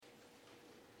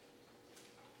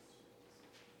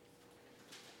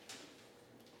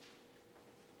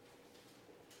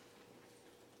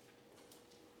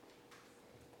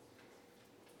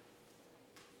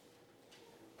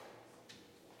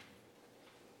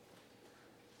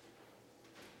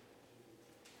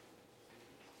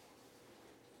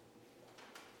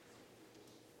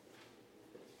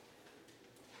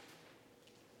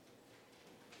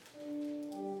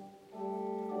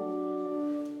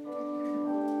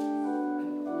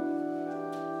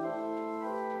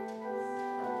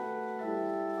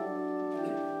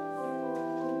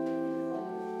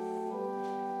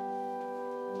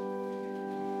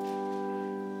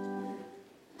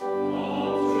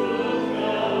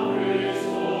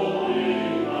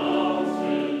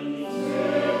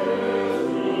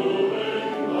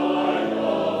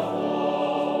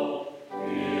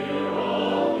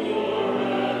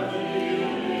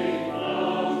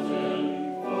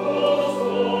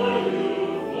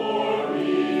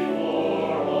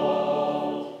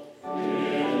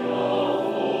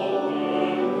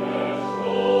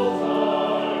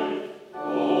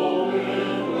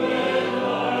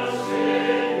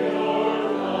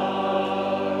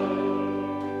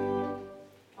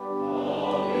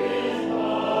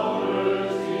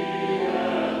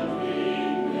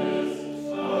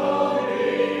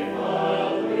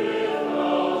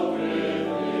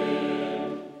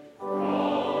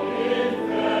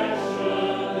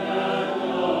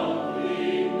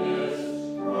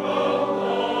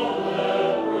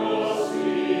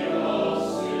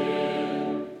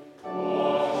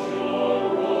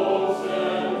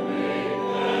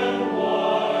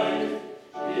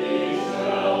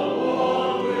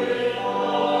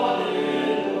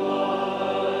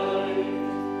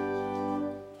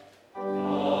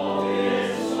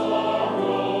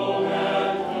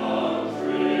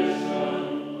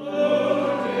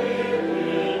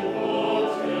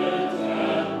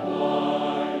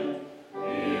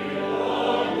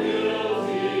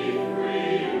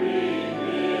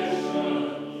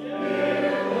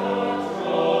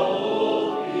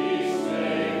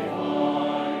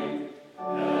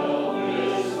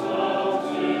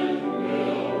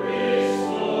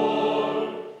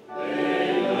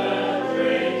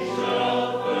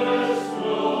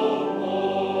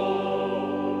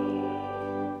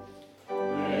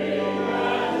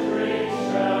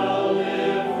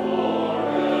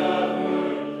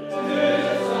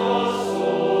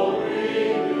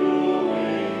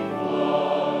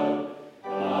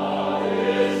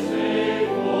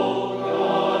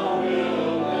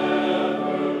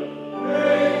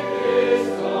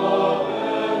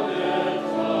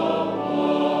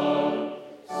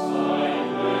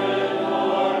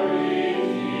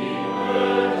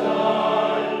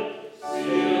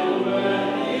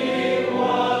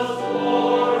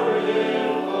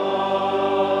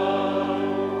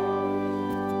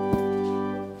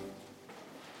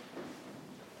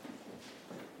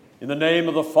the name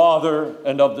of the Father,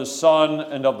 and of the Son,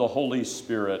 and of the Holy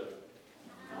Spirit.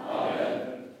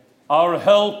 Amen. Our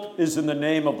help is in the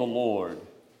name of the Lord.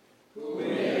 Who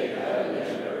made heaven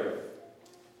and earth.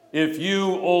 If you,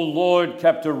 O Lord,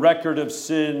 kept a record of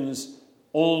sins,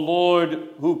 O Lord,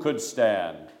 who could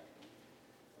stand?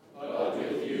 But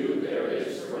with you there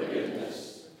is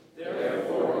forgiveness.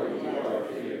 Therefore you are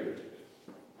feared.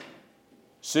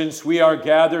 Since we are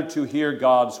gathered to hear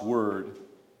God's word,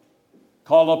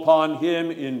 call upon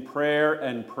him in prayer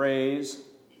and praise,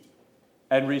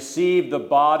 and receive the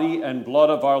body and blood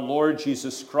of our Lord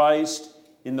Jesus Christ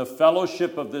in the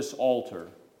fellowship of this altar.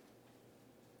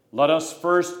 Let us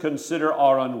first consider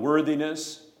our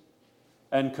unworthiness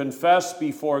and confess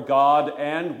before God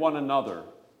and one another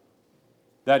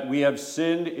that we have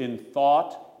sinned in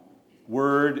thought,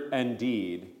 word, and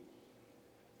deed,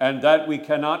 and that we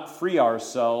cannot free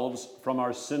ourselves from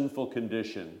our sinful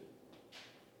condition.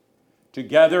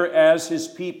 Together as his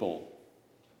people,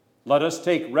 let us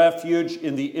take refuge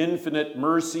in the infinite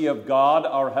mercy of God,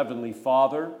 our Heavenly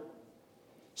Father,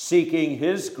 seeking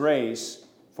his grace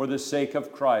for the sake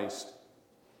of Christ,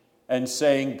 and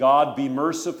saying, God, be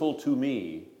merciful to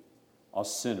me, a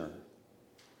sinner.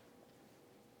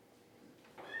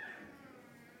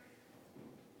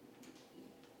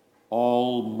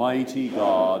 Almighty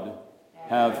God,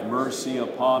 have mercy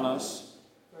upon us,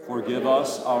 forgive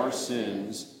us our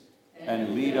sins,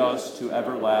 and lead us to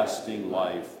everlasting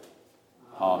life.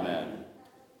 Amen.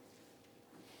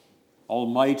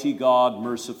 Almighty God,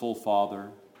 merciful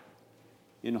Father,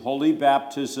 in holy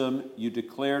baptism you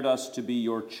declared us to be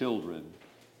your children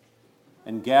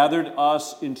and gathered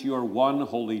us into your one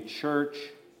holy church,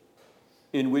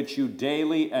 in which you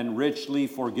daily and richly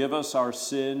forgive us our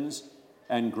sins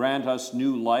and grant us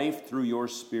new life through your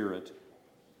Spirit.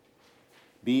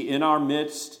 Be in our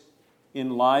midst,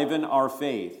 enliven our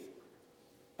faith,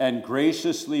 and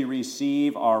graciously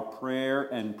receive our prayer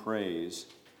and praise.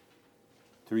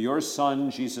 Through your Son,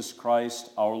 Jesus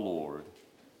Christ, our Lord.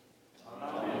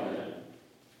 Amen.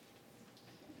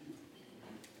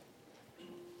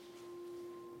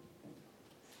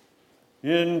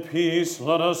 In peace,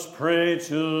 let us pray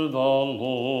to the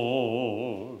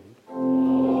Lord.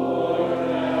 Lord,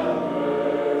 have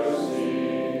mercy.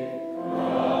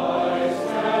 Christ,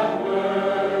 have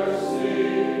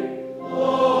mercy.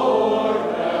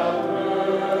 Lord, have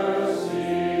mercy.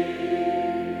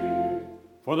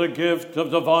 For the gift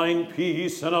of divine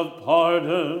peace and of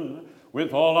pardon,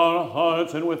 with all our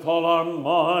heart and with all our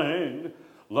mind,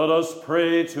 let us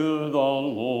pray to the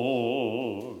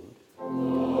Lord.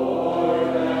 Lord,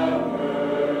 have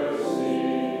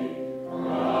mercy.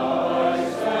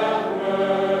 Christ, have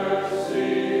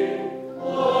mercy.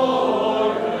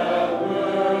 Lord, have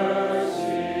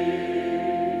mercy.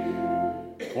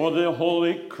 For the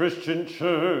holy Christian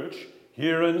church,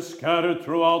 here and scattered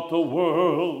throughout the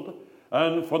world,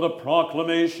 and for the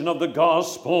proclamation of the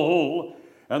gospel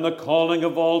and the calling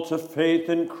of all to faith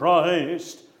in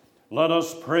Christ, let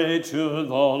us pray to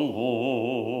the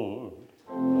Lord.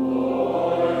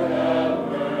 Lord, have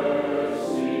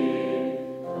mercy.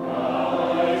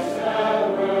 Christ,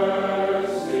 have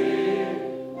mercy.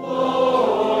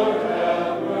 Lord,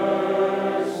 have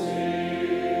mercy.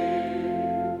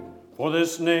 For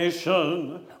this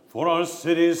nation, for our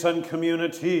cities and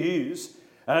communities,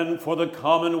 and for the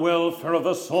common welfare of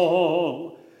us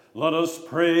all, let us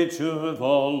pray to the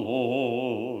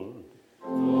Lord.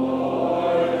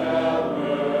 Lord, have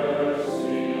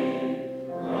mercy.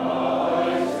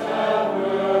 Christ, have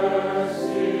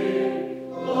mercy.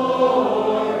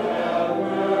 Lord, have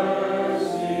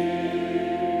mercy.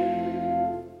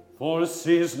 For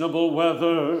seasonable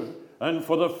weather and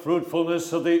for the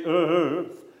fruitfulness of the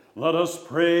earth, let us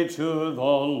pray to the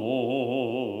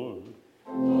Lord.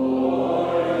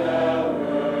 Lord, have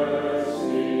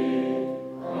mercy.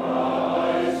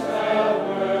 Christ, have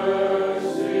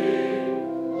mercy.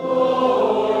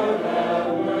 Lord,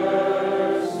 have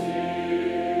mercy.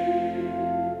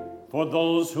 For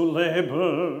those who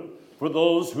labor, for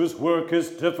those whose work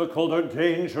is difficult or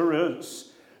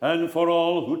dangerous, and for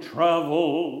all who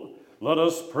travel, let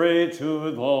us pray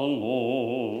to the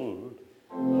Lord.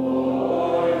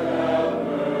 Lord, have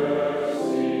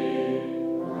mercy.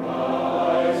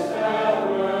 Christ, have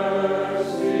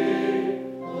mercy.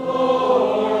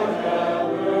 Lord,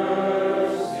 have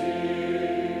mercy.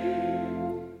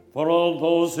 For all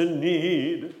those in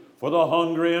need, for the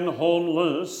hungry and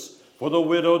homeless, for the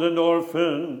widowed and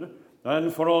orphaned,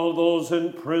 and for all those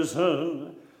in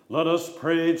prison, let us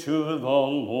pray to the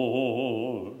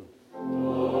Lord.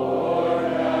 Lord,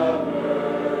 have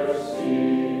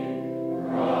mercy.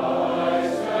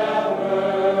 Christ, have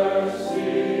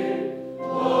mercy.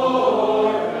 Lord,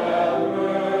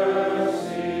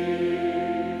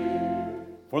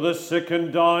 sick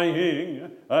and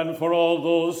dying, and for all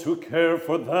those who care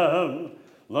for them,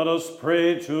 let us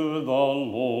pray to the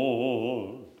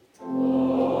Lord.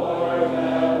 Lord,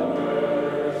 have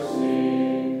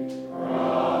mercy.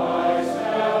 Christ,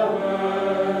 have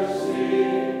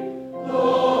mercy.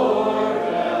 Lord,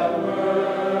 have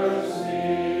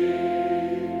mercy.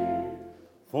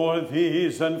 For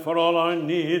these and for all our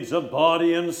needs of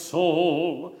body and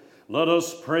soul, let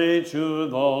us pray to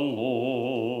the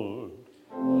Lord.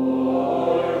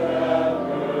 Lord, have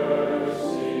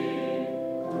mercy.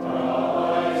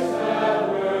 Christ,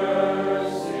 have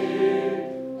mercy.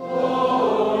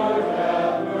 Lord,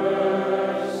 have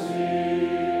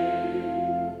mercy.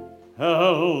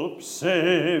 Help,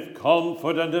 save,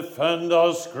 comfort, and defend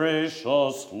us,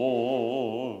 gracious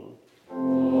Lord.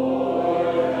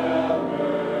 Lord, have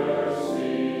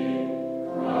mercy.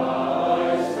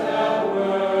 Christ, have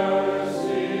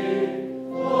mercy.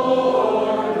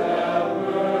 Lord, have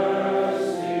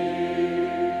mercy.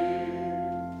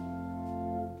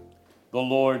 The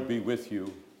Lord be with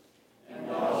you. And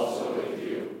also with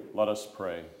you. Let us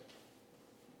pray.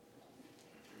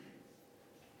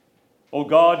 O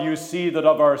God, you see that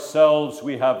of ourselves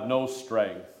we have no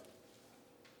strength.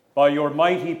 By your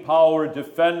mighty power,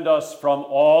 defend us from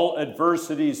all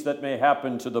adversities that may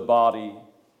happen to the body,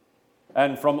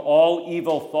 and from all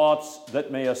evil thoughts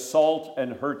that may assault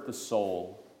and hurt the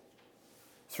soul.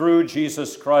 Through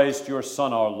Jesus Christ, your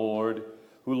Son, our Lord,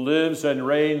 who lives and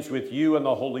reigns with you and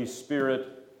the Holy Spirit,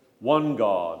 one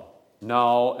God,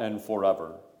 now and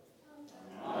forever.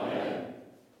 Amen.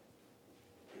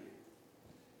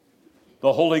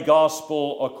 The Holy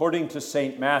Gospel according to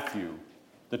St. Matthew,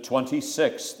 the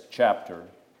 26th chapter.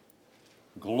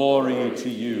 Glory to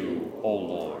you, O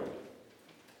Lord.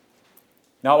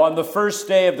 Now on the first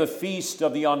day of the feast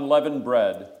of the unleavened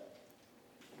bread,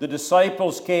 the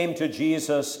disciples came to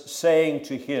Jesus, saying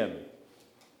to him,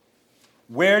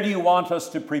 "Where do you want us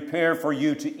to prepare for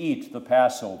you to eat the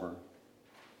Passover?"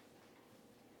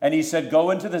 And he said,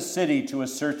 "Go into the city to a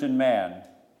certain man,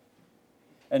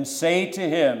 and say to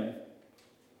him,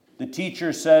 'The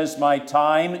teacher says, my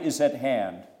time is at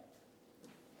hand.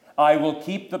 I will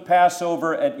keep the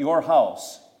Passover at your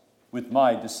house with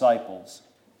my disciples.'"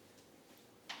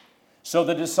 So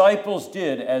the disciples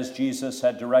did as Jesus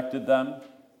had directed them,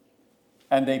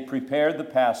 and they prepared the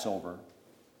Passover.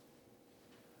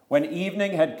 When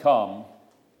evening had come,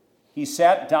 he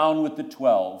sat down with the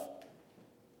 12.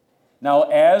 Now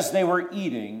as they were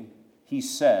eating, he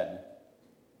said,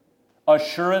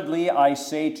 "Assuredly I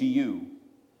say to you,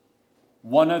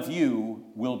 one of you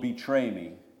will betray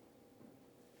me."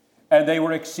 And they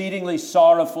were exceedingly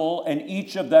sorrowful, and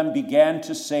each of them began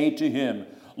to say to him,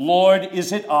 "Lord,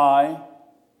 is it I?"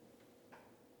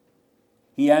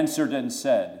 He answered and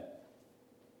said,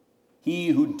 "He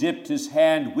who dipped his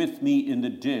hand with me in the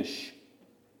dish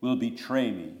will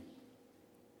betray me.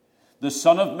 The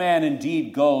Son of Man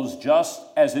indeed goes just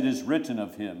as it is written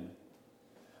of him.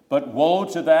 But woe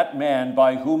to that man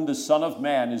by whom the Son of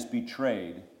Man is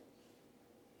betrayed.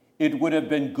 It would have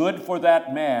been good for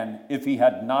that man if he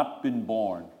had not been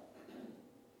born."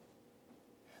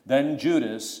 Then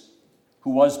Judas, who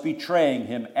was betraying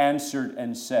him, answered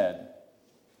and said,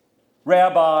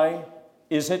 "Rabbi,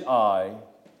 is it I?"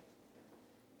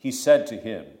 He said to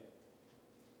him,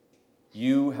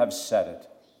 "You have said it."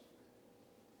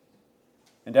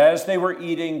 And as they were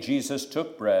eating, Jesus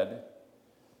took bread,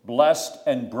 blessed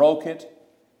and broke it,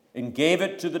 and gave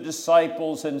it to the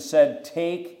disciples and said,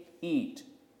 "Take, eat.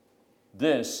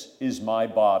 This is my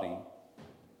body."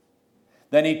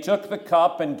 Then he took the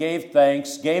cup and gave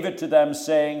thanks, gave it to them,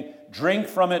 saying, "Drink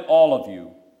from it, all of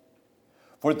you.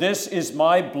 For this is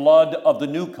my blood of the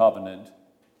new covenant,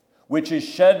 which is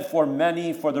shed for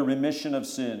many for the remission of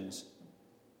sins.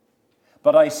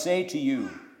 But I say to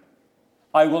you,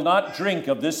 I will not drink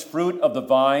of this fruit of the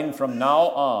vine from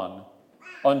now on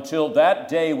until that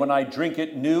day when I drink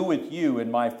it new with you in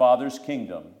my Father's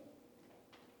kingdom."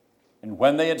 And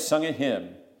when they had sung a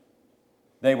hymn,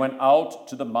 they went out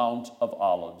to the Mount of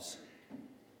Olives.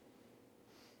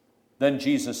 Then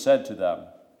Jesus said to them,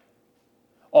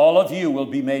 "All of you will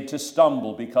be made to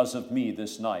stumble because of me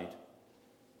this night.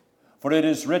 For it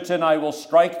is written, I will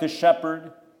strike the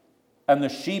shepherd, and the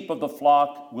sheep of the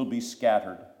flock will be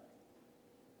scattered.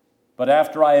 But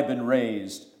after I have been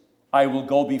raised, I will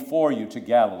go before you to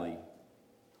Galilee."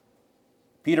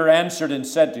 Peter answered and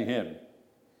said to him,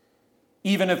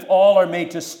 "Even if all are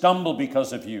made to stumble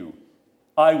because of you,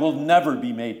 I will never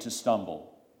be made to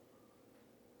stumble."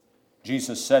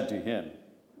 Jesus said to him,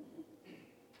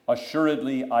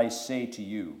 "Assuredly I say to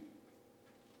you,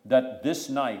 that this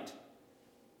night,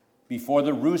 before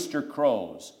the rooster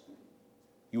crows,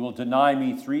 you will deny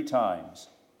me 3 times.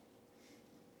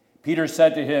 Peter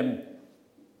said to him,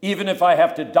 even if I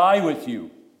have to die with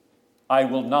you, I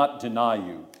will not deny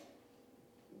you.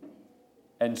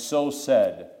 And so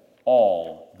said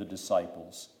all the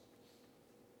disciples.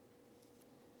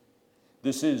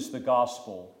 This is the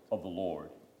gospel of the Lord.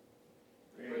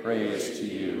 Praise to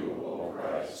you, O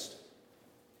Christ.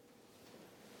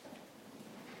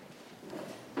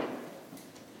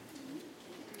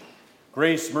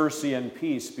 Grace, mercy, and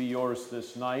peace be yours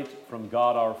this night from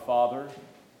God our Father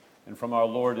and from our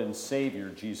Lord and Savior,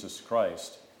 Jesus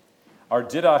Christ. Our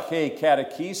Didache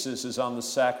catechesis is on the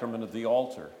sacrament of the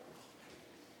altar.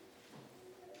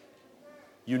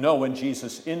 You know when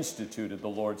Jesus instituted the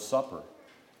Lord's Supper.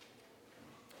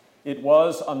 It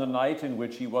was on the night in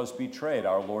which he was betrayed.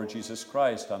 Our Lord Jesus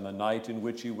Christ, on the night in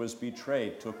which he was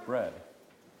betrayed, took bread.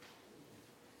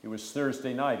 It was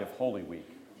Thursday night of Holy Week.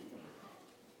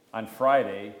 On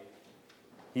Friday,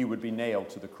 he would be nailed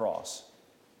to the cross.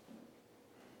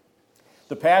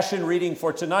 The Passion reading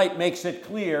for tonight makes it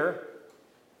clear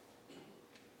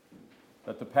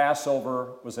that the Passover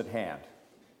was at hand.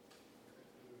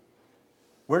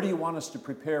 Where do you want us to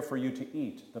prepare for you to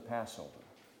eat the Passover?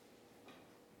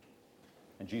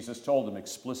 And Jesus told them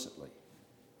explicitly.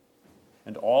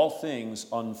 And all things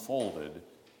unfolded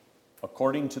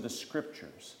according to the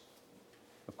Scriptures,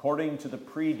 according to the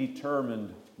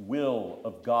predetermined will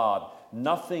of God.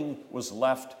 Nothing was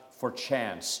left for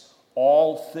chance.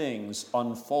 All things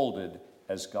unfolded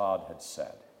as God had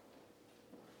said.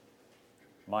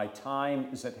 My time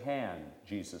is at hand,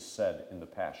 Jesus said in the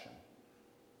Passion.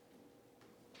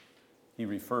 He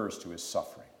refers to his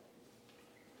suffering,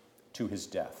 to his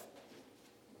death.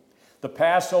 The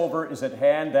Passover is at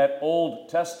hand, that Old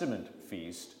Testament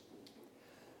feast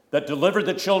that delivered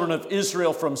the children of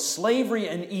Israel from slavery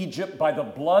in Egypt by the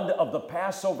blood of the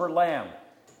Passover lamb.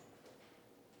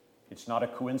 It's not a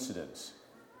coincidence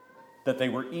that they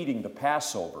were eating the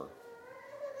Passover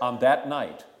on that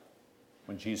night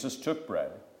when Jesus took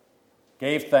bread,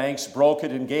 gave thanks, broke it,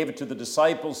 and gave it to the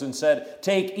disciples and said,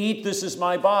 "Take, eat, this is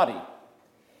my body."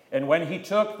 And when he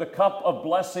took the cup of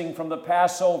blessing from the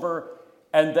Passover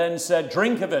and then said,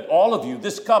 "Drink of it, all of you.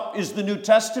 This cup is the New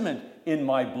Testament in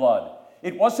my blood."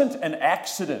 It wasn't an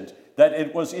accident that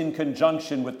it was in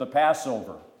conjunction with the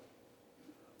Passover.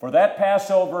 For that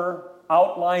Passover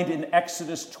outlined in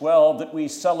Exodus 12 that we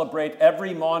celebrate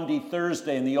every Maundy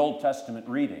Thursday in the Old Testament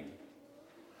reading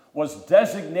was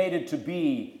designated to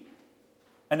be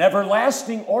an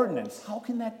everlasting ordinance. How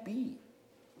can that be?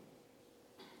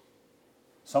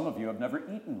 Some of you have never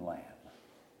eaten lamb.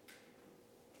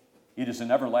 It is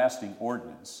an everlasting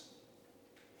ordinance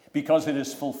because it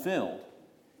is fulfilled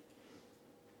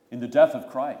in the death of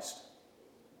Christ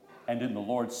and in the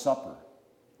Lord's Supper,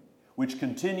 which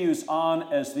continues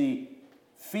on as the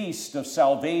feast of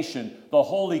salvation, the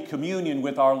Holy Communion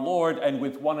with our Lord and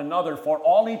with one another for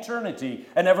all eternity,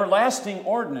 an everlasting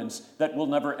ordinance that will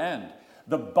never end.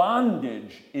 The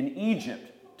bondage in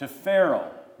Egypt to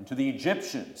Pharaoh and to the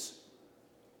Egyptians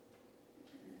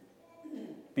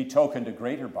betokened a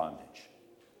greater bondage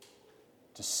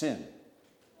to sin,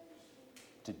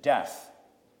 to death,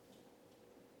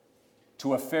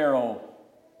 to a Pharaoh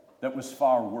that was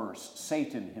far worse,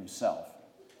 Satan himself.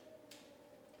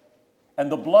 And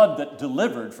the blood that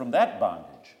delivered from that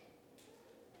bondage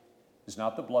is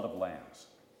not the blood of lambs,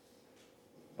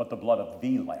 but the blood of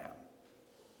the Lamb.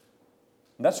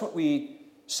 And that's what we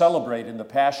celebrate in the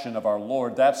Passion of our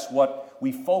Lord. That's what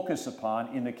we focus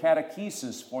upon in the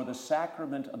catechesis for the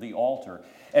sacrament of the altar.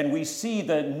 And we see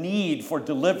the need for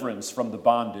deliverance from the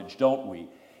bondage, don't we?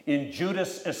 In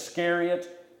Judas Iscariot,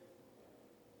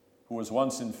 who was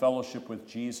once in fellowship with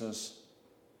Jesus,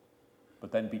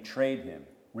 but then betrayed him,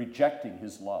 rejecting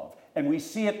his love. And we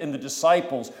see it in the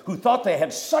disciples who thought they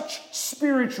had such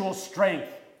spiritual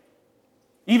strength.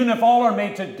 "Even if all are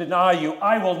made to deny you,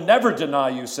 I will never deny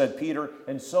you," said Peter.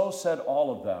 And so said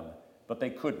all of them, but they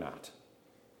could not.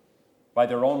 By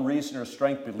their own reason or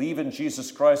strength, believe in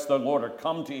Jesus Christ their Lord, or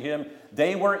come to him.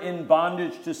 They were in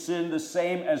bondage to sin the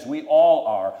same as we all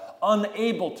are,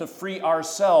 unable to free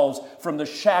ourselves from the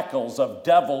shackles of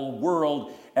devil,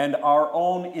 world, and our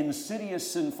own insidious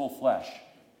sinful flesh.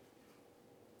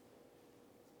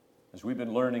 As we've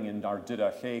been learning in our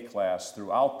Didache class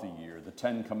throughout the year, the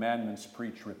 10 Commandments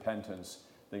preach repentance.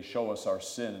 They show us our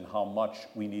sin and how much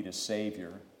we need a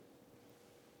Savior.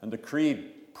 And the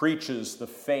Creed preaches the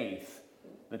faith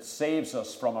that saves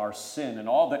us from our sin and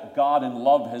all that God in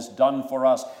love has done for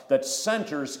us, that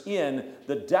centers in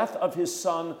the death of his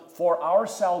Son for our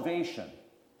salvation.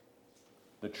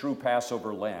 The true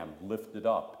Passover lamb lifted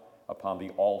up upon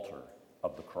the altar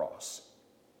of the cross.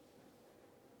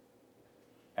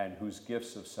 and whose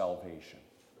gifts of salvation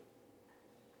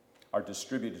are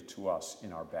distributed to us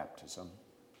in our baptism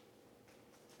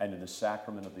and in the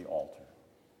sacrament of the altar.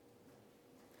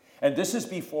 And this is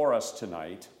before us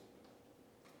tonight.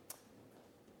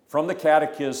 From the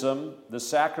Catechism, the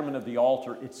sacrament of the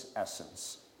altar, its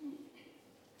essence.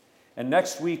 And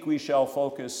next week we shall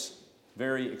focus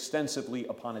very extensively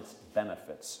upon its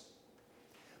benefits.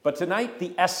 But tonight,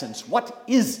 the essence, what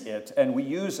is it? And we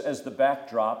use as the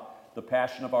backdrop the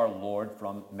Passion of our Lord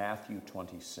from Matthew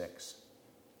 26.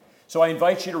 So I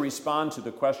invite you to respond to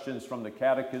the questions from the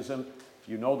Catechism.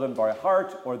 You know them by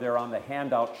heart, or they're on the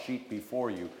handout sheet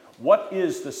before you. What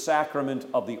is the sacrament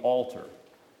of the altar?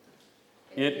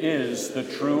 It is the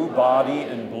true body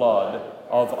and blood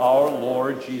of our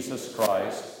Lord Jesus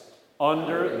Christ,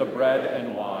 under the bread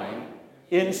and wine,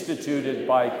 instituted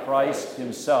by Christ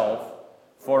himself,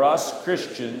 for us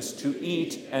Christians to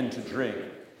eat and to drink.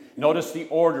 Notice the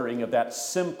ordering of that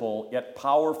simple yet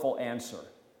powerful answer.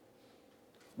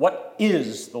 What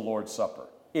is the Lord's Supper?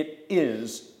 It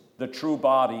is the true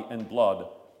body and blood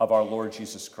of our Lord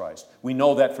Jesus Christ. We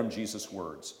know that from Jesus'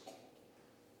 words.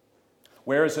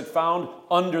 Where is it found?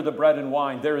 Under the bread and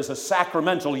wine. There is a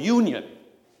sacramental union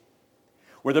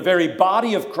where the very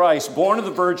body of Christ, born of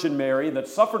the Virgin Mary, that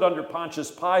suffered under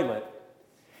Pontius Pilate,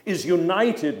 is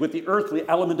united with the earthly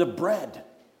element of bread.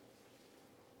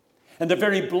 And the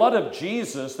very blood of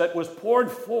Jesus that was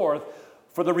poured forth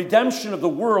for the redemption of the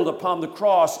world upon the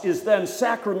cross is then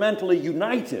sacramentally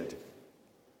united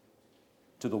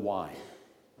to the wine.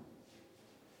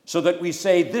 So that we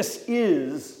say, this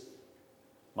is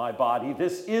my body,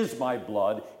 this is my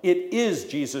blood, it is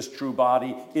Jesus' true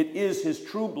body, it is his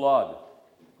true blood,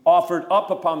 offered up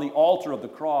upon the altar of the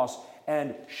cross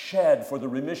and shed for the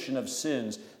remission of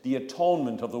sins, the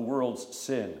atonement of the world's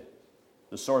sin,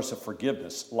 the source of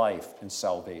forgiveness, life, and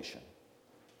salvation.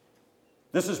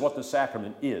 This is what the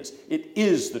sacrament is. It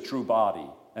is the true body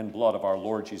and blood of our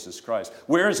Lord Jesus Christ.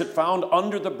 Where is it found?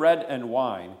 Under the bread and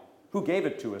wine. Who gave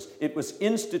it to us? It was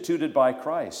instituted by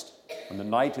Christ on the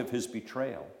night of his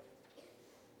betrayal.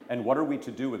 And what are we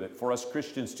to do with it? For us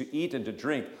Christians to eat and to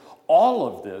drink. All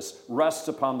of this rests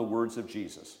upon the words of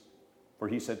Jesus. For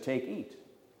he said, take, eat.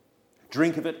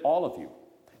 Drink of it, all of you.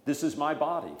 This is my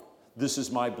body. This is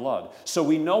my blood. So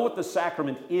we know what the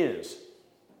sacrament is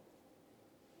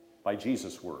by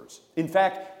Jesus' words. In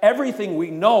fact, everything we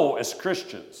know as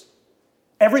Christians,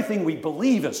 everything we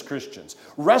believe as Christians,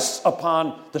 rests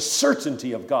upon the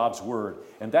certainty of God's word.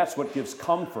 And that's what gives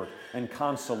comfort and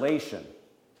consolation.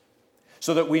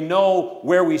 So that we know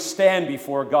where we stand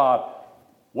before God,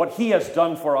 what he has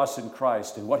done for us in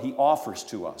Christ, and what he offers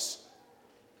to us,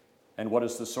 and what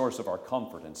is the source of our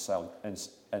comfort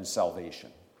and salvation.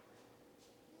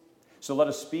 So let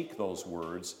us speak those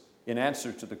words in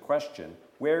answer to the question,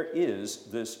 where is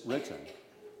this written?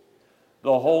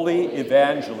 The holy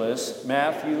evangelists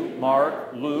Matthew,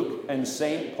 Mark, Luke, and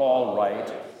St. Paul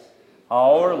write,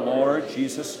 our Lord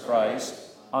Jesus Christ,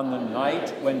 on the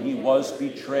night when he was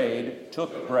betrayed,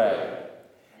 took bread,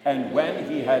 and when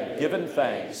he had given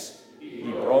thanks,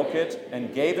 he broke it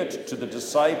and gave it to the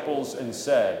disciples and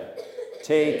said,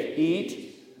 take,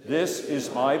 eat, this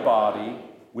is my body,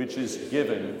 which is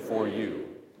given for you.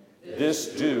 This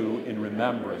do in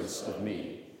remembrance of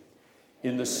me.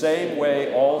 In the same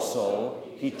way also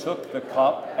he took the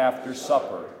cup after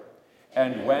supper,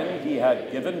 and when he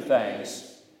had given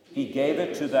thanks, he gave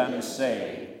it to them,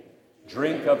 saying,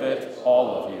 drink of it,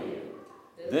 all of you.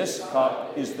 This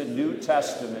cup is the New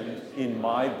Testament in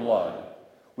my blood,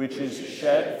 which is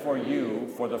shed for you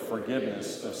for the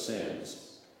forgiveness of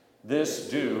sins. This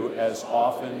do as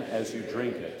often as you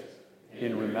drink it,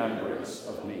 in remembrance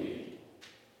of me.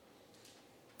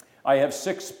 I have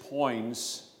 6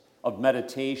 points of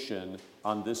meditation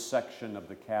on this section of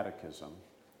the Catechism.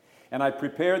 And I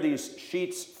prepare these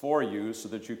sheets for you so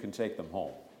that you can take them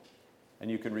home. And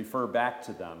you can refer back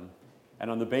to them. And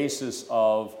on the basis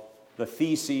of the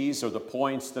theses or the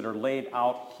points that are laid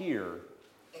out here,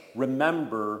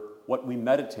 remember what we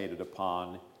meditated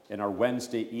upon in our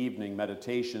Wednesday evening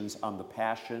meditations on the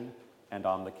Passion and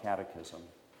on the Catechism.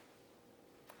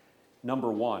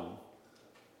 Number 1,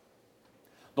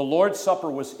 the Lord's Supper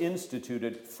was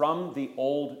instituted from the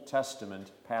Old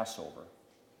Testament Passover.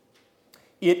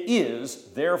 It is,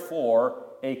 therefore,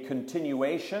 a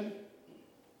continuation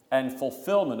and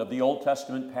fulfillment of the Old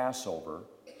Testament Passover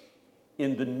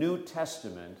in the New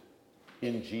Testament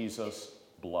in Jesus'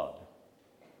 blood.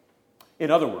 In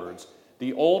other words,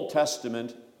 the Old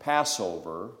Testament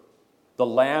Passover, the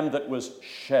lamb that was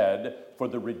shed for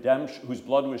the redemption, whose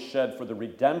blood was shed for the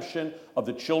redemption of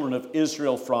the children of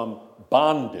Israel from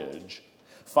bondage,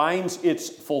 finds its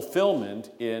fulfillment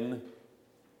in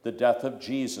the death of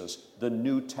Jesus, the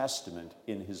New Testament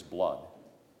in his blood.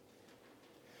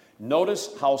 Notice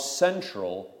how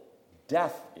central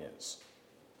death is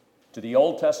to the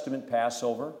Old Testament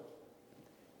Passover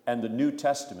and the New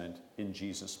Testament in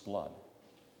Jesus' blood.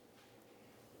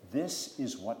 This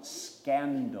is what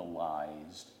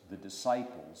scandalized the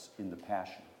disciples in the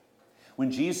Passion.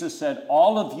 When Jesus said,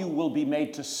 "All of you will be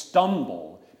made to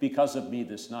stumble because of me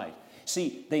this night."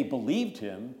 See, they believed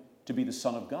him to be the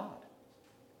Son of God.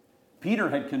 Peter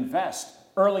had confessed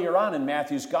earlier on in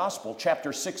Matthew's Gospel,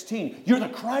 chapter 16, "You're the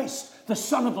Christ, the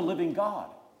Son of the living God."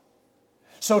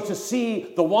 So to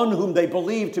see the one whom they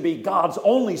believed to be God's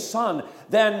only Son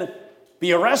then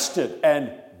be arrested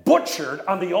and butchered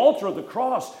on the altar of the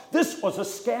cross, this was a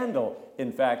scandal.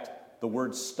 In fact, the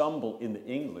word stumble in the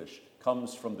English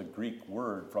comes from the Greek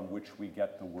word from which we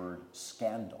get the word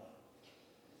scandal.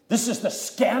 This is the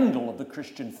scandal of the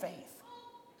Christian faith.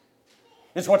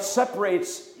 It's what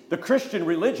separates the Christian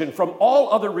religion from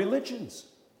all other religions.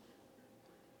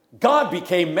 God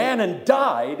became man and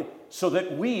died so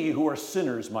that we who are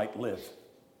sinners might live.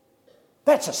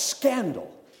 That's a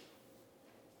scandal.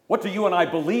 What do you and I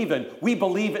believe in? We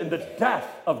believe in the death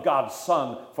of God's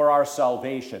Son for our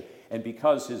salvation. And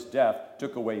because his death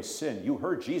took away sin, you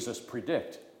heard Jesus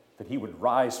predict that he would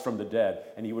rise from the dead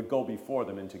and he would go before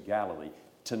them into Galilee.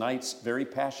 Tonight's very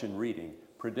Passion reading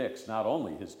predicts not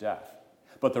only his death,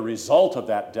 but the result of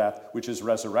that death, which is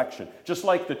resurrection. Just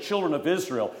like the children of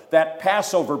Israel, that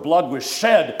Passover blood was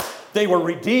shed. They were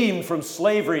redeemed from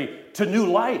slavery to new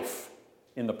life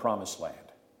in the Promised Land.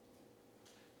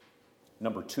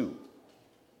 Number 2,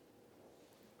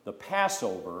 the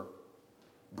Passover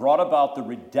brought about the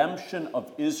redemption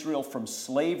of Israel from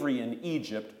slavery in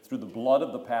Egypt through the blood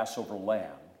of the Passover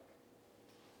lamb.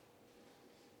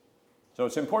 So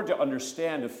it's important to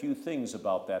understand a few things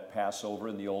about that Passover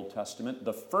in the Old Testament.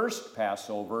 The first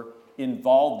Passover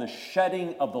involved the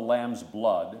shedding of the lamb's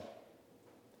blood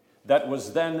that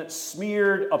was then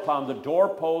smeared upon the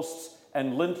doorposts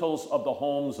and lintels of the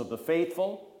homes of the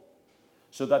faithful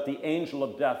so that the angel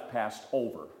of death passed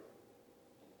over.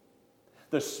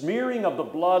 The smearing of the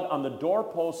blood on the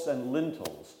doorposts and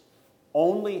lintels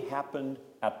only happened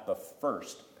at the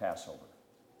first Passover.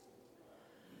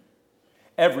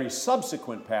 Every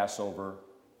subsequent Passover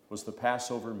was the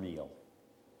Passover meal.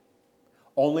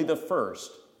 Only the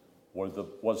first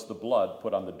was the blood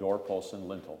put on the doorposts and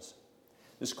lintels.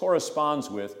 This corresponds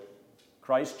with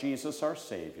Christ Jesus, our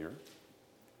Savior,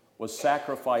 was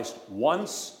sacrificed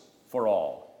once for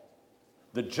all.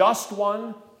 The just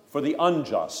one for the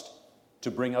unjust, to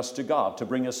bring us to God, to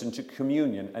bring us into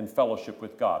communion and fellowship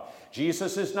with God.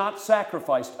 Jesus is not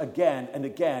sacrificed again and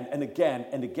again and again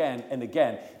and again and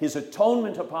again. His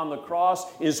atonement upon the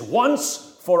cross is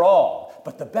once for all,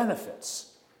 but the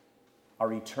benefits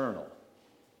are eternal.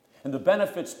 And the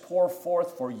benefits pour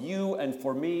forth for you and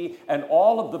for me and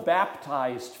all of the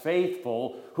baptized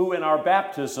faithful who in our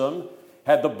baptism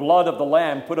had the blood of the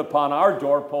Lamb put upon our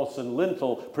doorposts and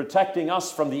lintel, protecting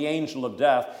us from the angel of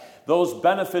death. Those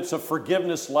benefits of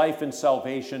forgiveness, life, and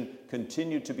salvation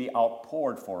continue to be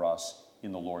outpoured for us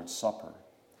in the Lord's Supper.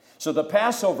 So the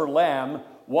Passover lamb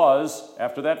was,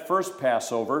 after that first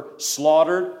Passover,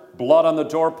 slaughtered, blood on the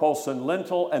doorposts and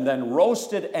lintel, and then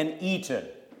roasted and eaten,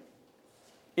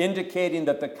 indicating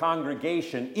that the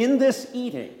congregation in this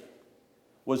eating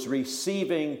was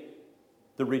receiving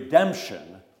the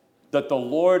redemption that the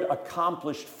Lord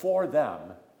accomplished for them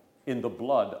in the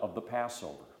blood of the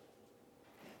Passover.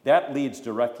 That leads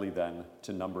directly then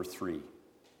to number 3.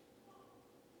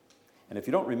 And if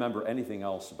you don't remember anything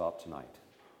else about tonight,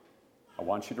 I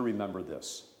want you to remember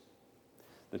this.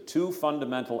 The 2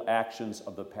 fundamental actions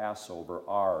of the Passover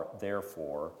are,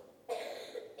 therefore,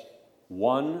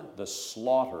 1, the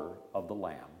slaughter of the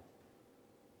lamb,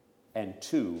 and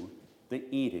 2, the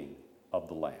eating of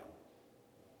the lamb.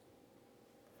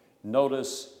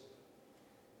 Notice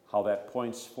how that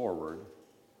points forward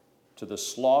to the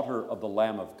slaughter of the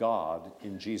Lamb of God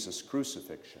in Jesus'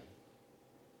 crucifixion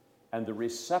and the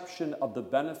reception of the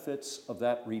benefits of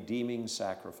that redeeming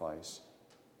sacrifice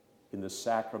in the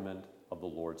sacrament of the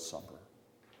Lord's Supper.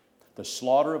 The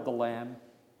slaughter of the Lamb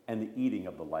and the eating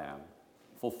of the Lamb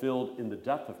fulfilled in the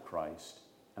death of Christ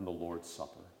and the Lord's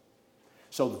Supper.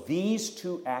 So these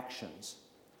 2 actions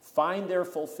find their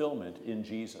fulfillment in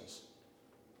Jesus.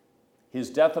 His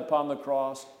death upon the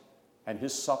cross and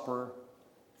his supper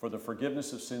for the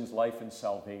forgiveness of sins, life, and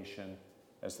salvation,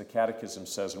 as the Catechism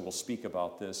says, and we'll speak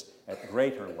about this at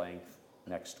greater length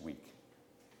next week.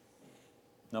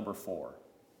 Number 4.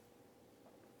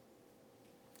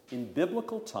 In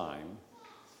biblical time,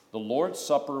 the Lord's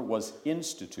Supper was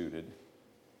instituted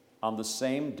on the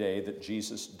same day that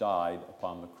Jesus died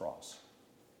upon the cross.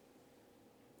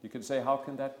 You can say, how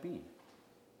can that be?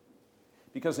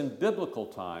 Because in biblical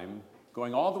time,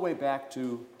 going all the way back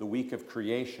to the week of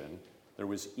creation, there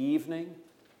was evening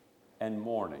and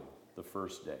morning the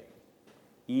first day,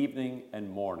 evening and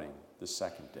morning the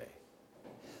second day.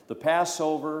 The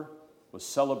Passover was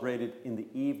celebrated in the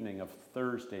evening of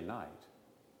Thursday night,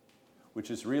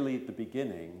 which is really the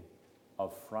beginning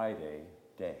of Friday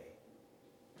day.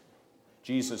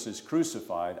 Jesus is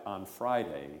crucified on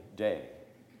Friday day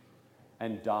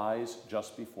and dies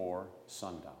just before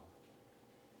sundown.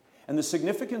 And the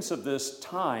significance of this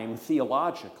time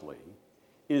theologically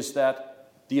is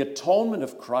that the atonement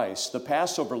of Christ, the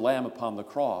Passover lamb upon the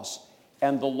cross,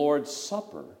 and the Lord's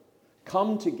Supper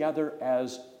come together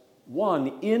as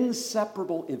one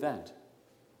inseparable event.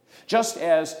 Just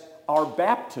as our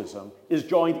baptism is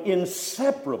joined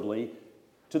inseparably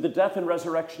to the death and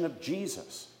resurrection of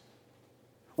Jesus.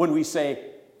 When we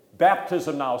say,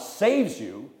 baptism now saves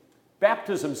you,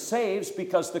 baptism saves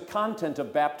because the content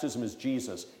of baptism is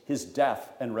Jesus, his death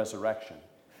and resurrection.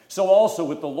 So also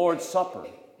with the Lord's Supper,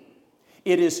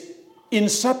 it is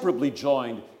inseparably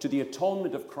joined to the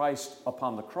atonement of Christ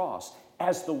upon the cross.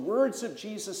 As the words of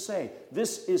Jesus say,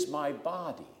 this is my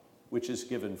body, which is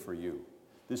given for you.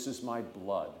 This is my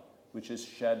blood, which is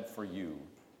shed for you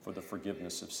for the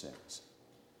forgiveness of sins.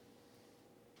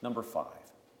 Number 5.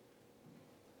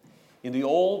 In the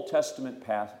Old Testament,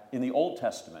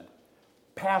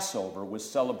 Passover was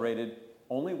celebrated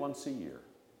only once a year.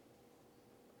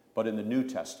 But in the New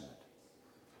Testament,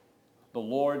 the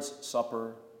Lord's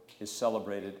Supper is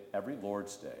celebrated every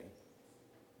Lord's Day,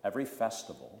 every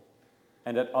festival,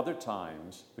 and at other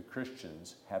times the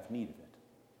Christians have need of it.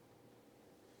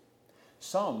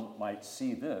 Some might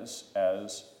see this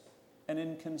as an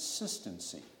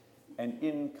inconsistency, an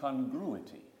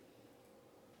incongruity.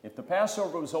 If the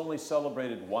Passover was only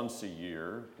celebrated once a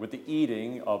year, with the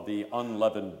eating of the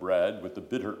unleavened bread with the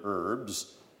bitter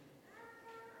herbs,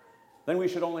 then we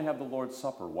should only have the Lord's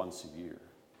Supper once a year.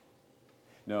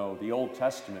 No, the Old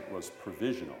Testament was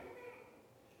provisional.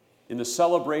 In the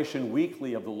celebration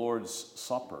weekly of the Lord's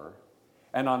Supper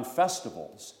and on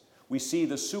festivals, we see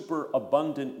the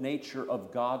superabundant nature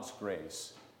of God's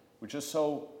grace, which is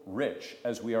so rich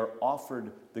as we are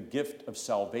offered the gift of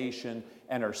salvation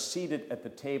and are seated at the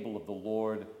table of the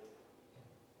Lord,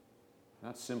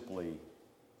 not simply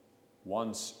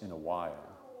once in a while,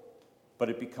 but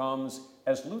it becomes,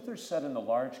 as Luther said in the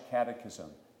Large Catechism,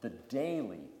 the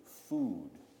daily food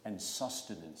and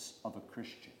sustenance of a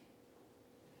Christian.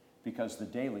 Because the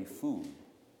daily food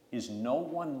is no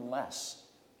one less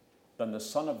than the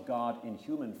Son of God in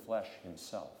human flesh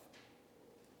himself,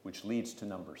 which leads to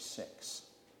number 6.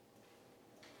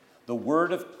 The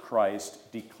word of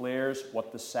Christ declares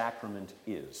what the sacrament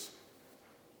is: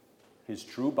 his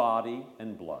true body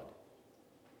and blood.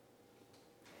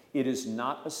 It is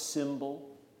not a symbol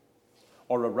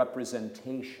or a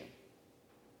representation,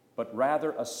 but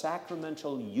rather a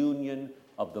sacramental union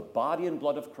of the body and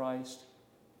blood of Christ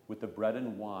with the bread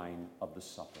and wine of the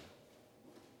supper.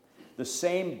 The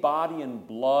same body and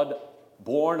blood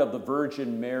born of the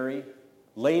Virgin Mary,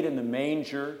 laid in the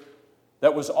manger,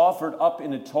 that was offered up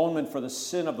in atonement for the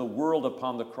sin of the world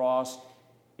upon the cross,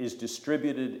 is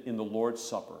distributed in the Lord's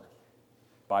Supper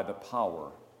by the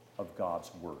power of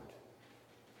God's Word.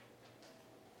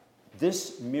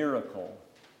 This miracle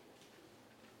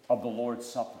of the Lord's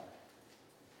Supper,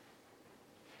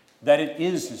 that it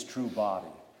is his true body,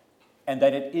 and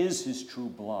that it is his true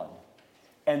blood,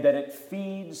 and that it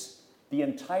feeds the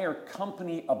entire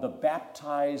company of the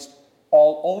baptized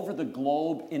all over the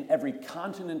globe in every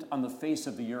continent on the face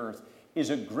of the earth, is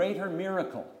a greater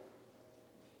miracle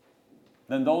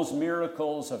than those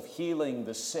miracles of healing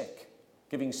the sick,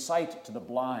 giving sight to the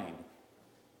blind,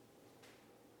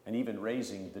 and even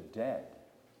raising the dead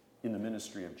in the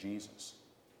ministry of Jesus.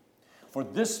 For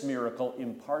this miracle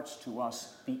imparts to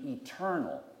us the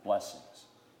eternal blessings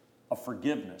of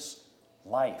forgiveness,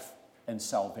 life, and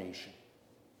salvation.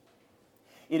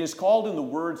 It is called, in the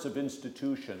words of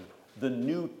institution, the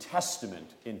New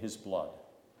Testament in his blood.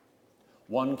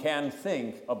 One can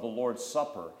think of the Lord's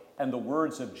Supper and the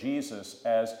words of Jesus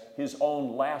as his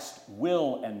own last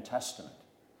will and testament.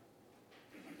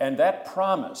 And that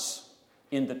promise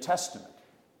in the testament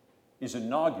is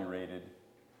inaugurated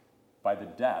by the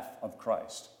death of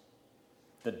Christ,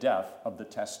 the death of the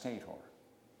testator.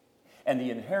 And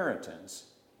the inheritance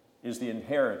is the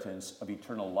inheritance of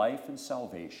eternal life and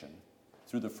salvation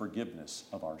through the forgiveness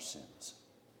of our sins.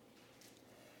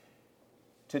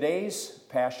 Today's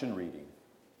Passion reading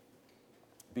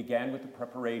began with the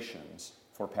preparations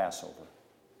for Passover.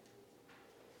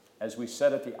 As we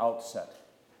said at the outset,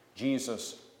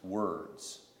 Jesus'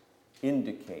 words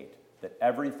indicate that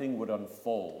everything would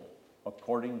unfold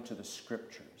according to the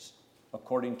Scriptures,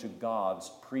 according to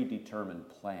God's predetermined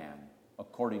plan,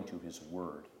 according to his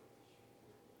word.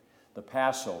 The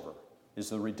Passover is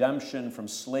the redemption from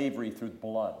slavery through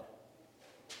blood.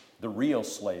 The real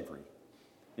slavery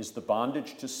is the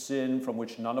bondage to sin from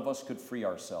which none of us could free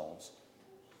ourselves.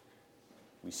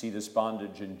 We see this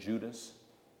bondage in Judas.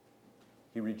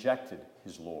 He rejected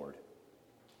his Lord.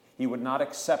 He would not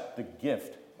accept the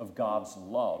gift of God's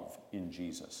love in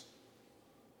Jesus.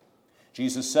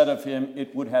 Jesus said of him,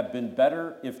 "It would have been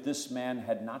better if this man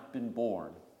had not been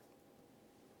born."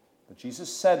 But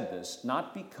Jesus said this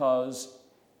not because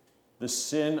the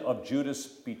sin of Judas'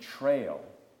 betrayal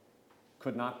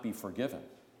could not be forgiven,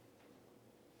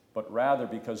 but rather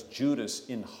because Judas,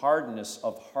 in hardness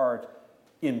of heart,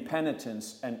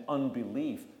 impenitence, and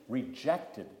unbelief,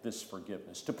 rejected this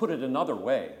forgiveness. To put it another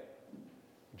way,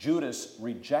 Judas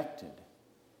rejected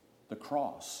the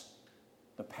cross,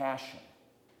 the passion,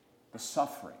 the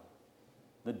suffering,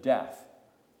 the death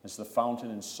as the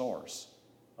fountain and source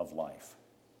of life.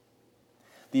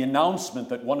 The announcement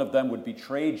that one of them would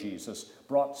betray Jesus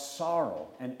brought sorrow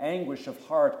and anguish of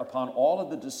heart upon all of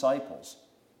the disciples.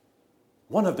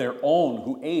 One of their own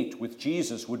who ate with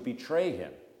Jesus would betray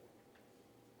him.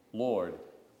 "Lord,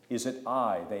 is it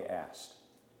I?" they asked.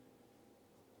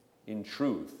 In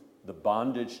truth, the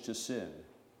bondage to sin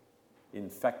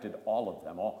infected all of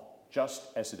them, just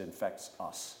as it infects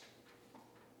us.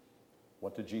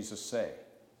 What did Jesus say?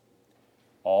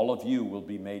 "All of you will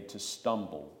be made to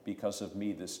stumble because of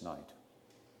me this night.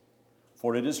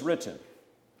 For it is written,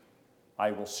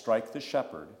 I will strike the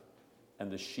shepherd,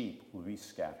 and the sheep will be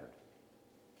scattered."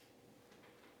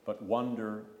 But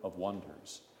wonder of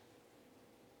wonders,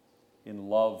 in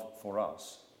love for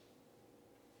us,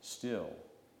 still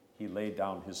he laid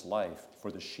down his life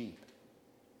for the sheep,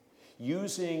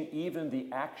 using even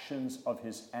the actions of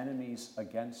his enemies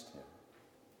against him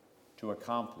to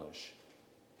accomplish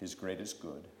his greatest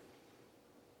good.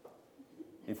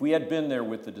 If we had been there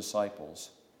with the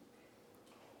disciples,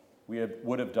 we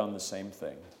would have done the same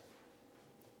thing.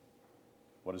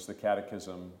 What does the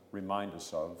Catechism remind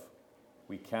us of?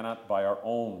 We cannot by our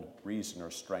own reason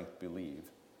or strength believe.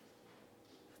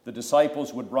 The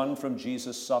disciples would run from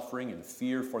Jesus' suffering in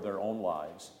fear for their own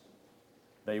lives.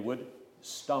 They would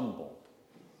stumble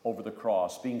over the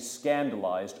cross, being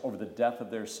scandalized over the death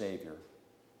of their Savior.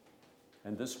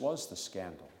 And this was the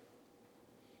scandal.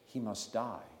 He must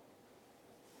die.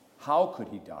 How could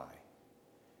he die?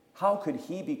 How could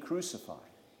he be crucified?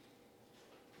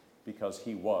 Because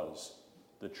he was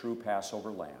the true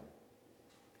Passover lamb.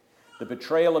 The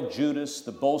betrayal of Judas,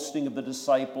 the boasting of the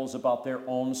disciples about their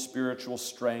own spiritual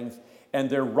strength, and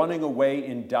their running away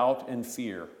in doubt and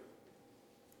fear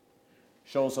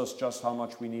shows us just how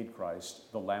much we need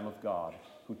Christ, the Lamb of God,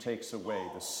 who takes away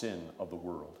the sin of the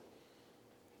world.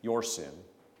 Your sin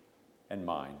and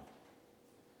mine.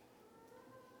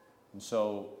 And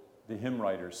so the hymn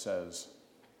writer says,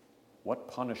 "What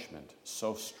punishment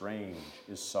so strange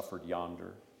is suffered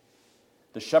yonder?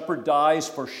 The shepherd dies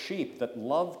for sheep that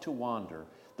love to wander.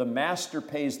 The master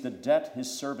pays the debt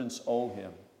his servants owe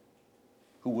him,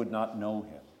 who would not know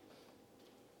him."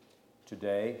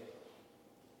 Today,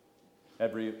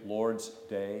 every Lord's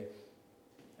Day,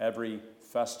 every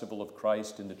festival of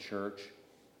Christ in the church,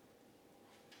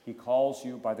 he calls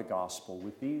you by the gospel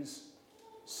with these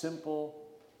simple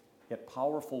yet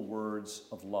powerful words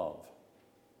of love.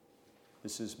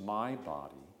 "This is my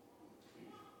body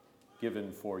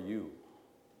given for you,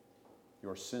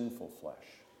 your sinful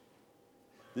flesh.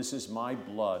 This is my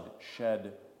blood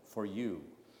shed for you,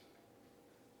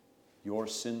 your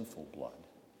sinful blood."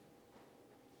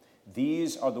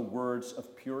 These are the words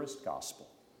of purest gospel,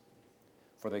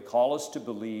 for they call us to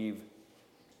believe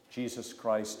Jesus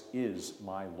Christ is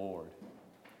my Lord,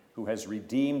 who has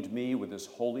redeemed me with his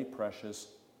holy, precious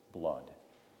blood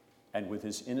and with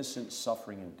his innocent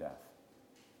suffering and death.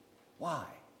 Why?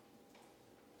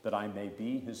 That I may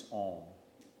be his own,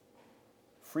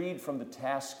 freed from the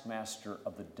taskmaster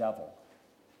of the devil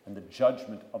and the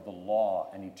judgment of the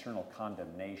law and eternal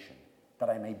condemnation, that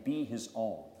I may be his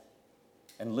own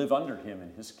and live under him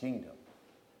in his kingdom,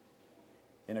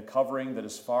 in a covering that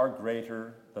is far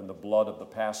greater than the blood of the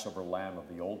Passover lamb of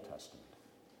the Old Testament.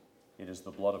 It is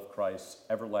the blood of Christ's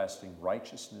everlasting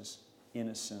righteousness,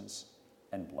 innocence,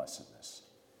 and blessedness.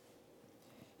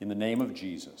 In the name of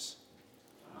Jesus.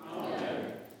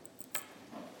 Amen.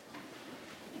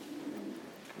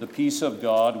 The peace of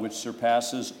God, which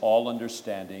surpasses all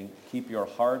understanding, keep your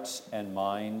hearts and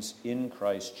minds in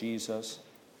Christ Jesus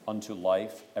unto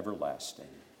life everlasting.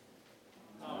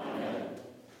 Amen.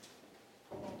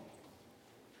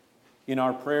 In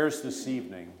our prayers this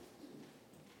evening,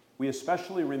 we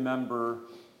especially remember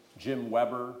Jim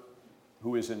Weber,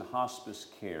 who is in hospice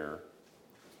care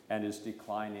and is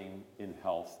declining in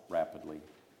health rapidly.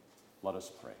 Let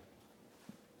us pray.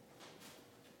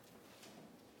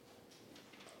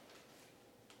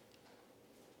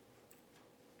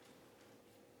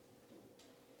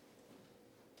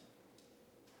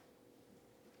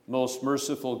 Most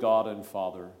merciful God and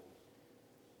Father,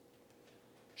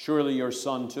 surely your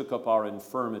Son took up our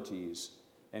infirmities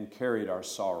and carried our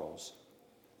sorrows.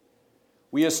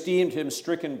 We esteemed him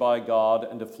stricken by God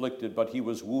and afflicted, but he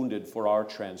was wounded for our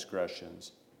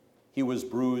transgressions. He was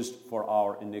bruised for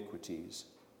our iniquities.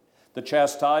 The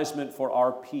chastisement for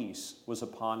our peace was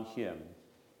upon him,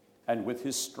 and with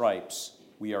his stripes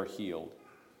we are healed.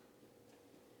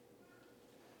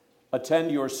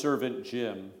 Attend your servant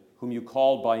Jim, whom you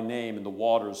called by name in the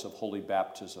waters of holy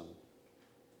baptism.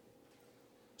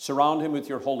 Surround him with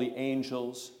your holy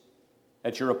angels.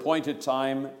 At your appointed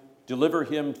time, deliver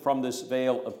him from this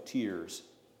vale of tears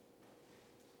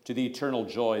to the eternal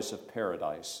joys of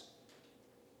paradise.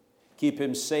 Keep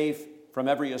him safe from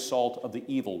every assault of the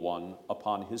evil one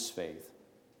upon his faith.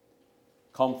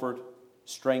 Comfort,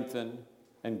 strengthen,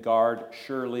 and guard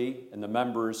Shirley and the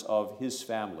members of his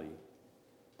family,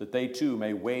 that they too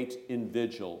may wait in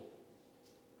vigil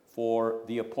for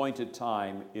the appointed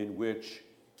time in which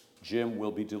Jim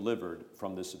will be delivered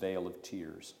from this vale of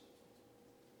tears.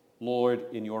 Lord,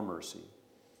 in your mercy.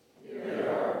 Hear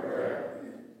our prayer.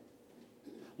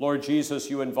 Lord Jesus,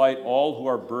 you invite all who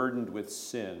are burdened with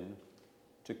sin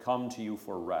to come to you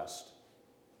for rest.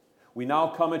 We now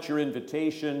come at your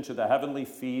invitation to the heavenly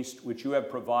feast which you have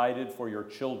provided for your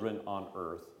children on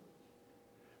earth.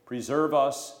 Preserve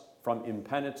us from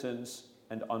impenitence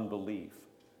and unbelief.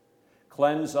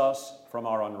 Cleanse us from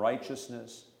our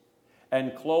unrighteousness,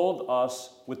 and clothe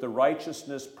us with the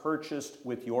righteousness purchased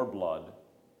with your blood.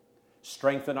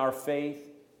 Strengthen our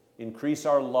faith, increase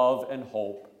our love and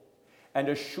hope, and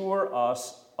assure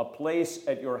us a place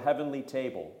at your heavenly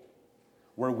table,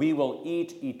 where we will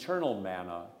eat eternal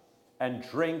manna and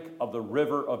drink of the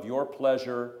river of your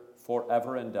pleasure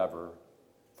forever and ever.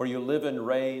 For you live and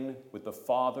reign with the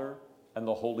Father and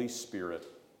the Holy Spirit,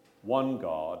 one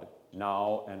God,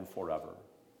 now and forever.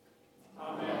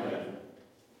 Amen.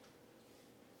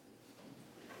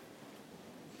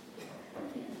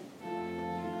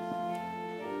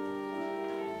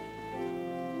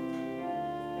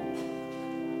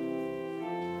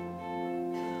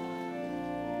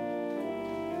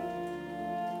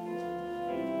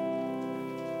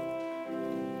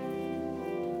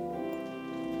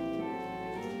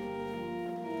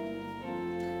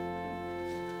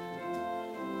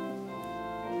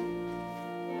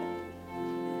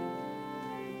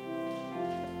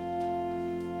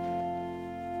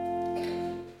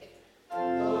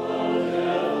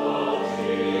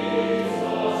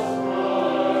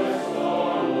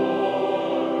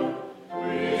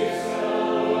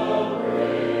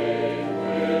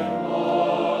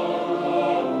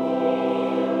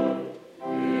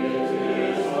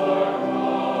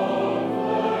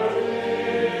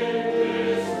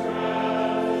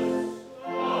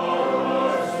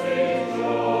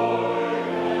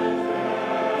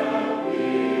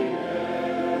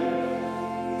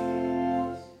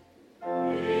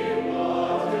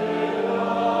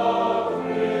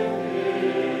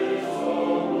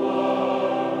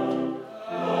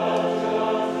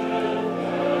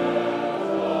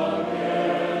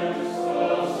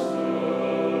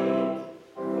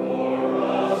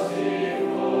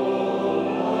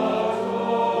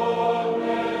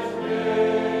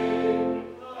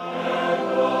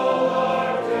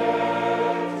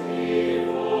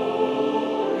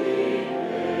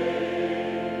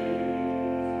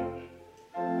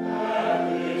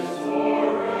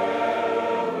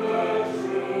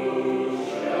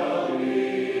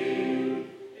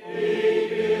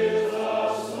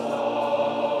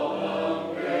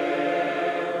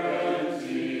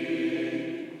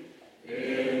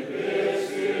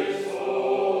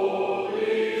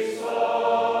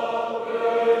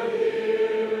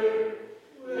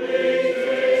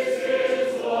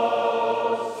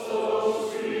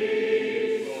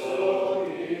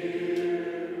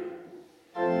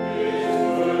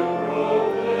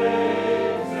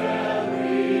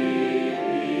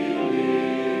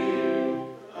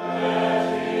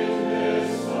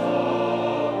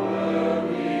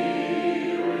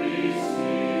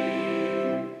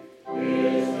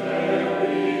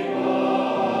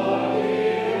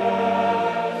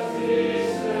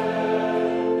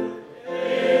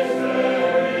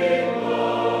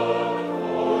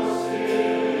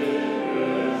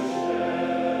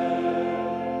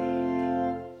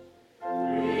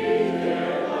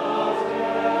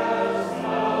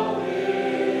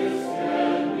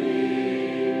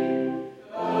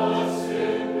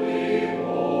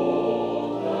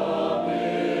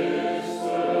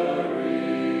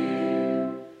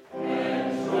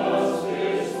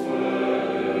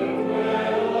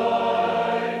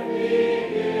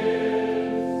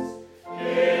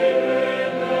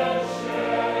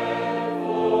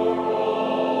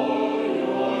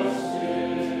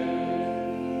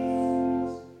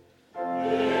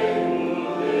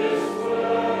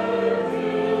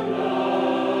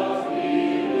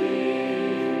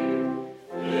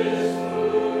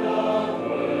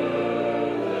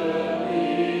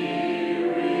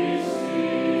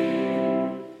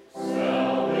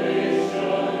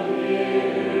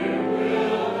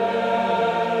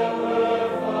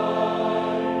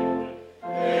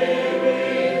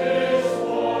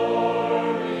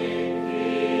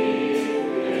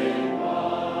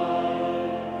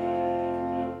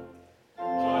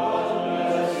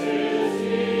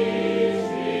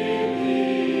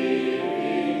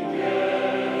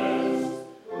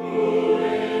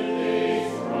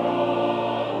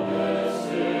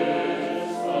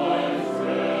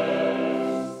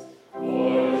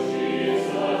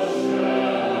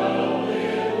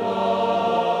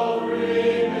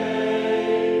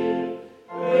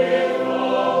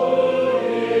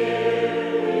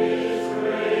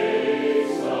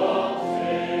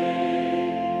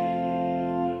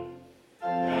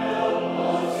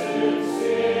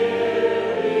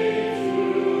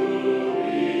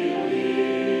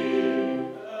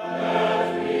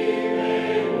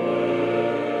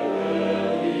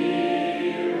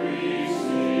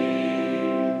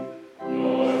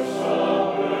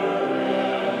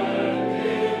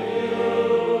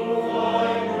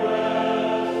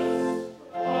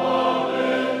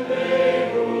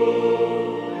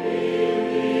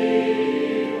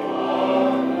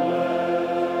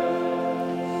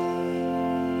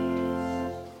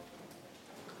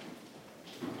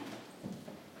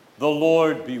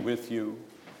 Lord be with you.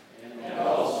 And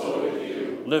also with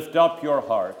you. Lift up your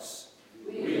hearts.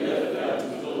 We lift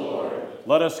them to the Lord.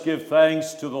 Let us give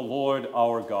thanks to the Lord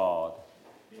our God.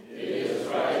 It is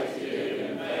right to give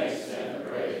him thanks and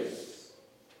praise.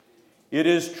 It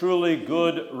is truly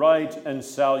good, right, and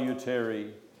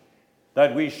salutary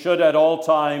that we should at all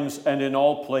times and in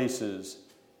all places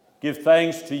give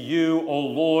thanks to you, O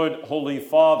Lord, Holy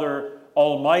Father,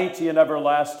 Almighty and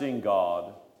everlasting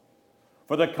God,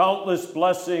 for the countless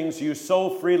blessings you so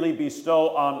freely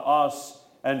bestow on us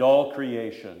and all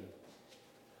creation.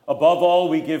 Above all,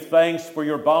 we give thanks for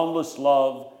your boundless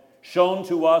love shown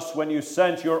to us when you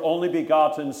sent your only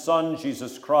begotten Son,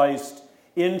 Jesus Christ,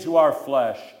 into our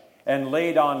flesh and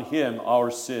laid on him our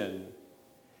sin,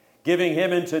 giving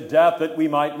him into death that we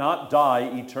might not die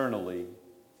eternally.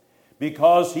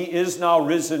 Because he is now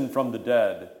risen from the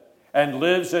dead and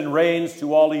lives and reigns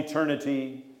to all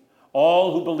eternity,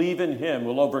 all who believe in him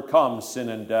will overcome sin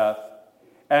and death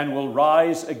and will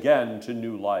rise again to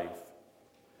new life.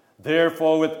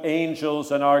 Therefore, with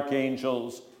angels and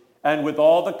archangels and with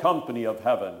all the company of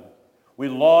heaven, we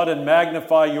laud and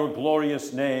magnify your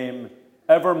glorious name,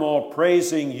 evermore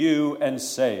praising you and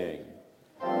saying,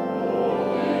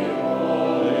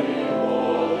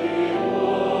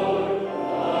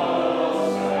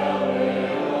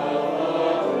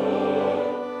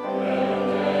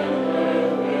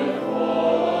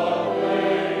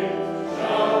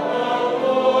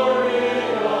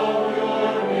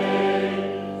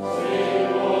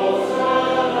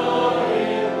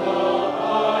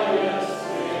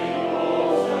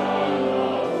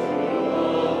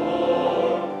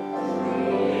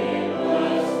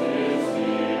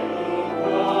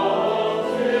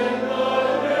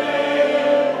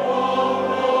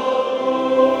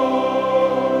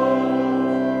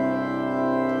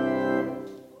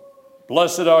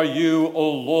 Blessed are you,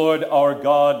 O Lord our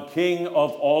God, King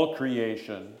of all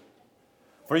creation,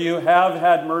 for you have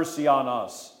had mercy on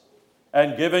us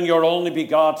and given your only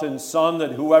begotten Son,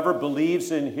 that whoever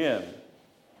believes in him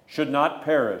should not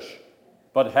perish,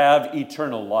 but have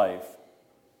eternal life.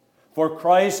 For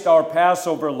Christ, our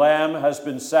Passover lamb, has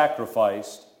been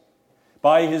sacrificed.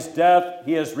 By his death,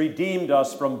 he has redeemed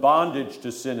us from bondage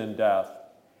to sin and death,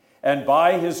 and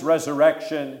by his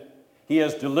resurrection, he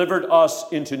has delivered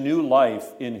us into new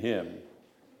life in him.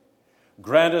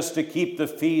 Grant us to keep the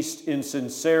feast in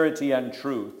sincerity and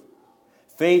truth,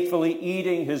 faithfully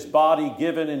eating his body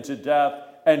given into death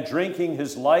and drinking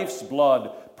his life's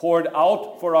blood poured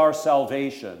out for our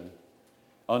salvation,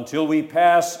 until we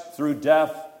pass through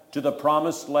death to the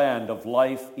promised land of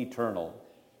life eternal.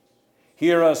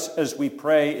 Hear us as we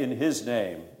pray in his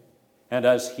name and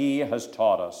as he has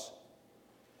taught us.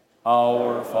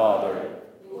 Our Father,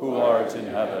 who art in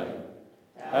heaven,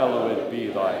 hallowed be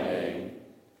thy name.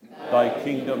 Thy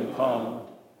kingdom come,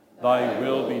 thy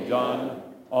will be done,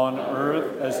 on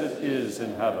earth as it is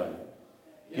in heaven.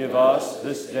 Give us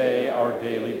this day our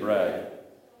daily bread,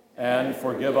 and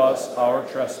forgive us our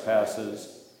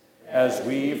trespasses, as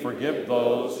we forgive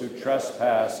those who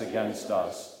trespass against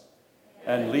us.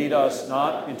 And lead us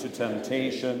not into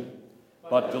temptation,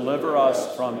 but deliver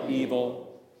us from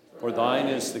evil. For thine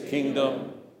is the kingdom,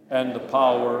 and the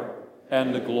power,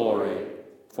 and the glory,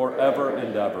 forever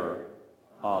and ever.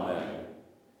 Amen.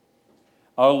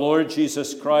 Our Lord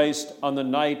Jesus Christ, on the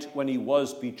night when he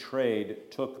was betrayed,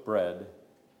 took bread.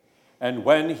 And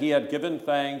when he had given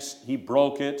thanks, he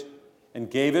broke it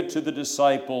and gave it to the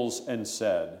disciples and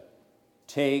said,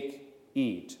 "Take,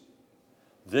 eat.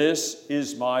 This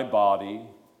is my body,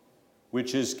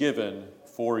 which is given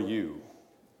for you.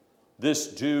 This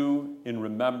do in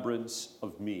remembrance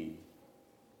of me."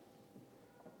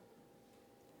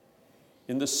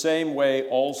 In the same way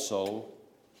also,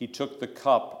 he took the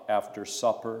cup after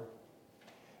supper,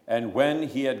 and when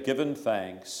he had given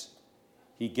thanks,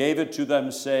 he gave it to them,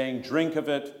 saying, "Drink of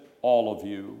it, all of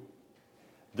you.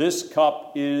 This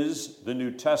cup is the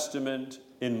New Testament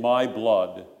in my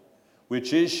blood,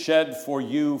 which is shed for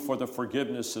you for the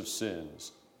forgiveness of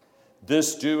sins.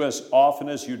 This do as often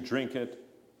as you drink it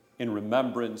in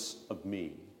remembrance of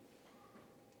me."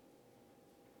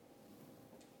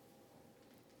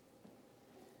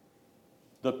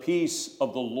 The peace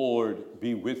of the Lord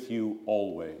be with you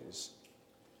always.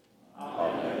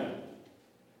 Amen.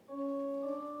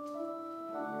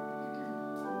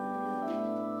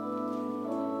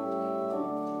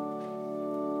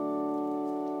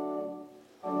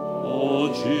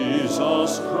 O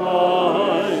Jesus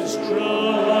Christ, true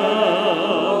Lamb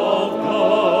of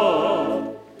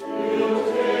God, you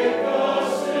take the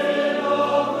sin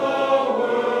of the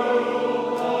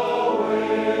world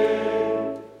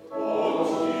away. O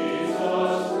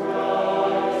Jesus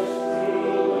Christ,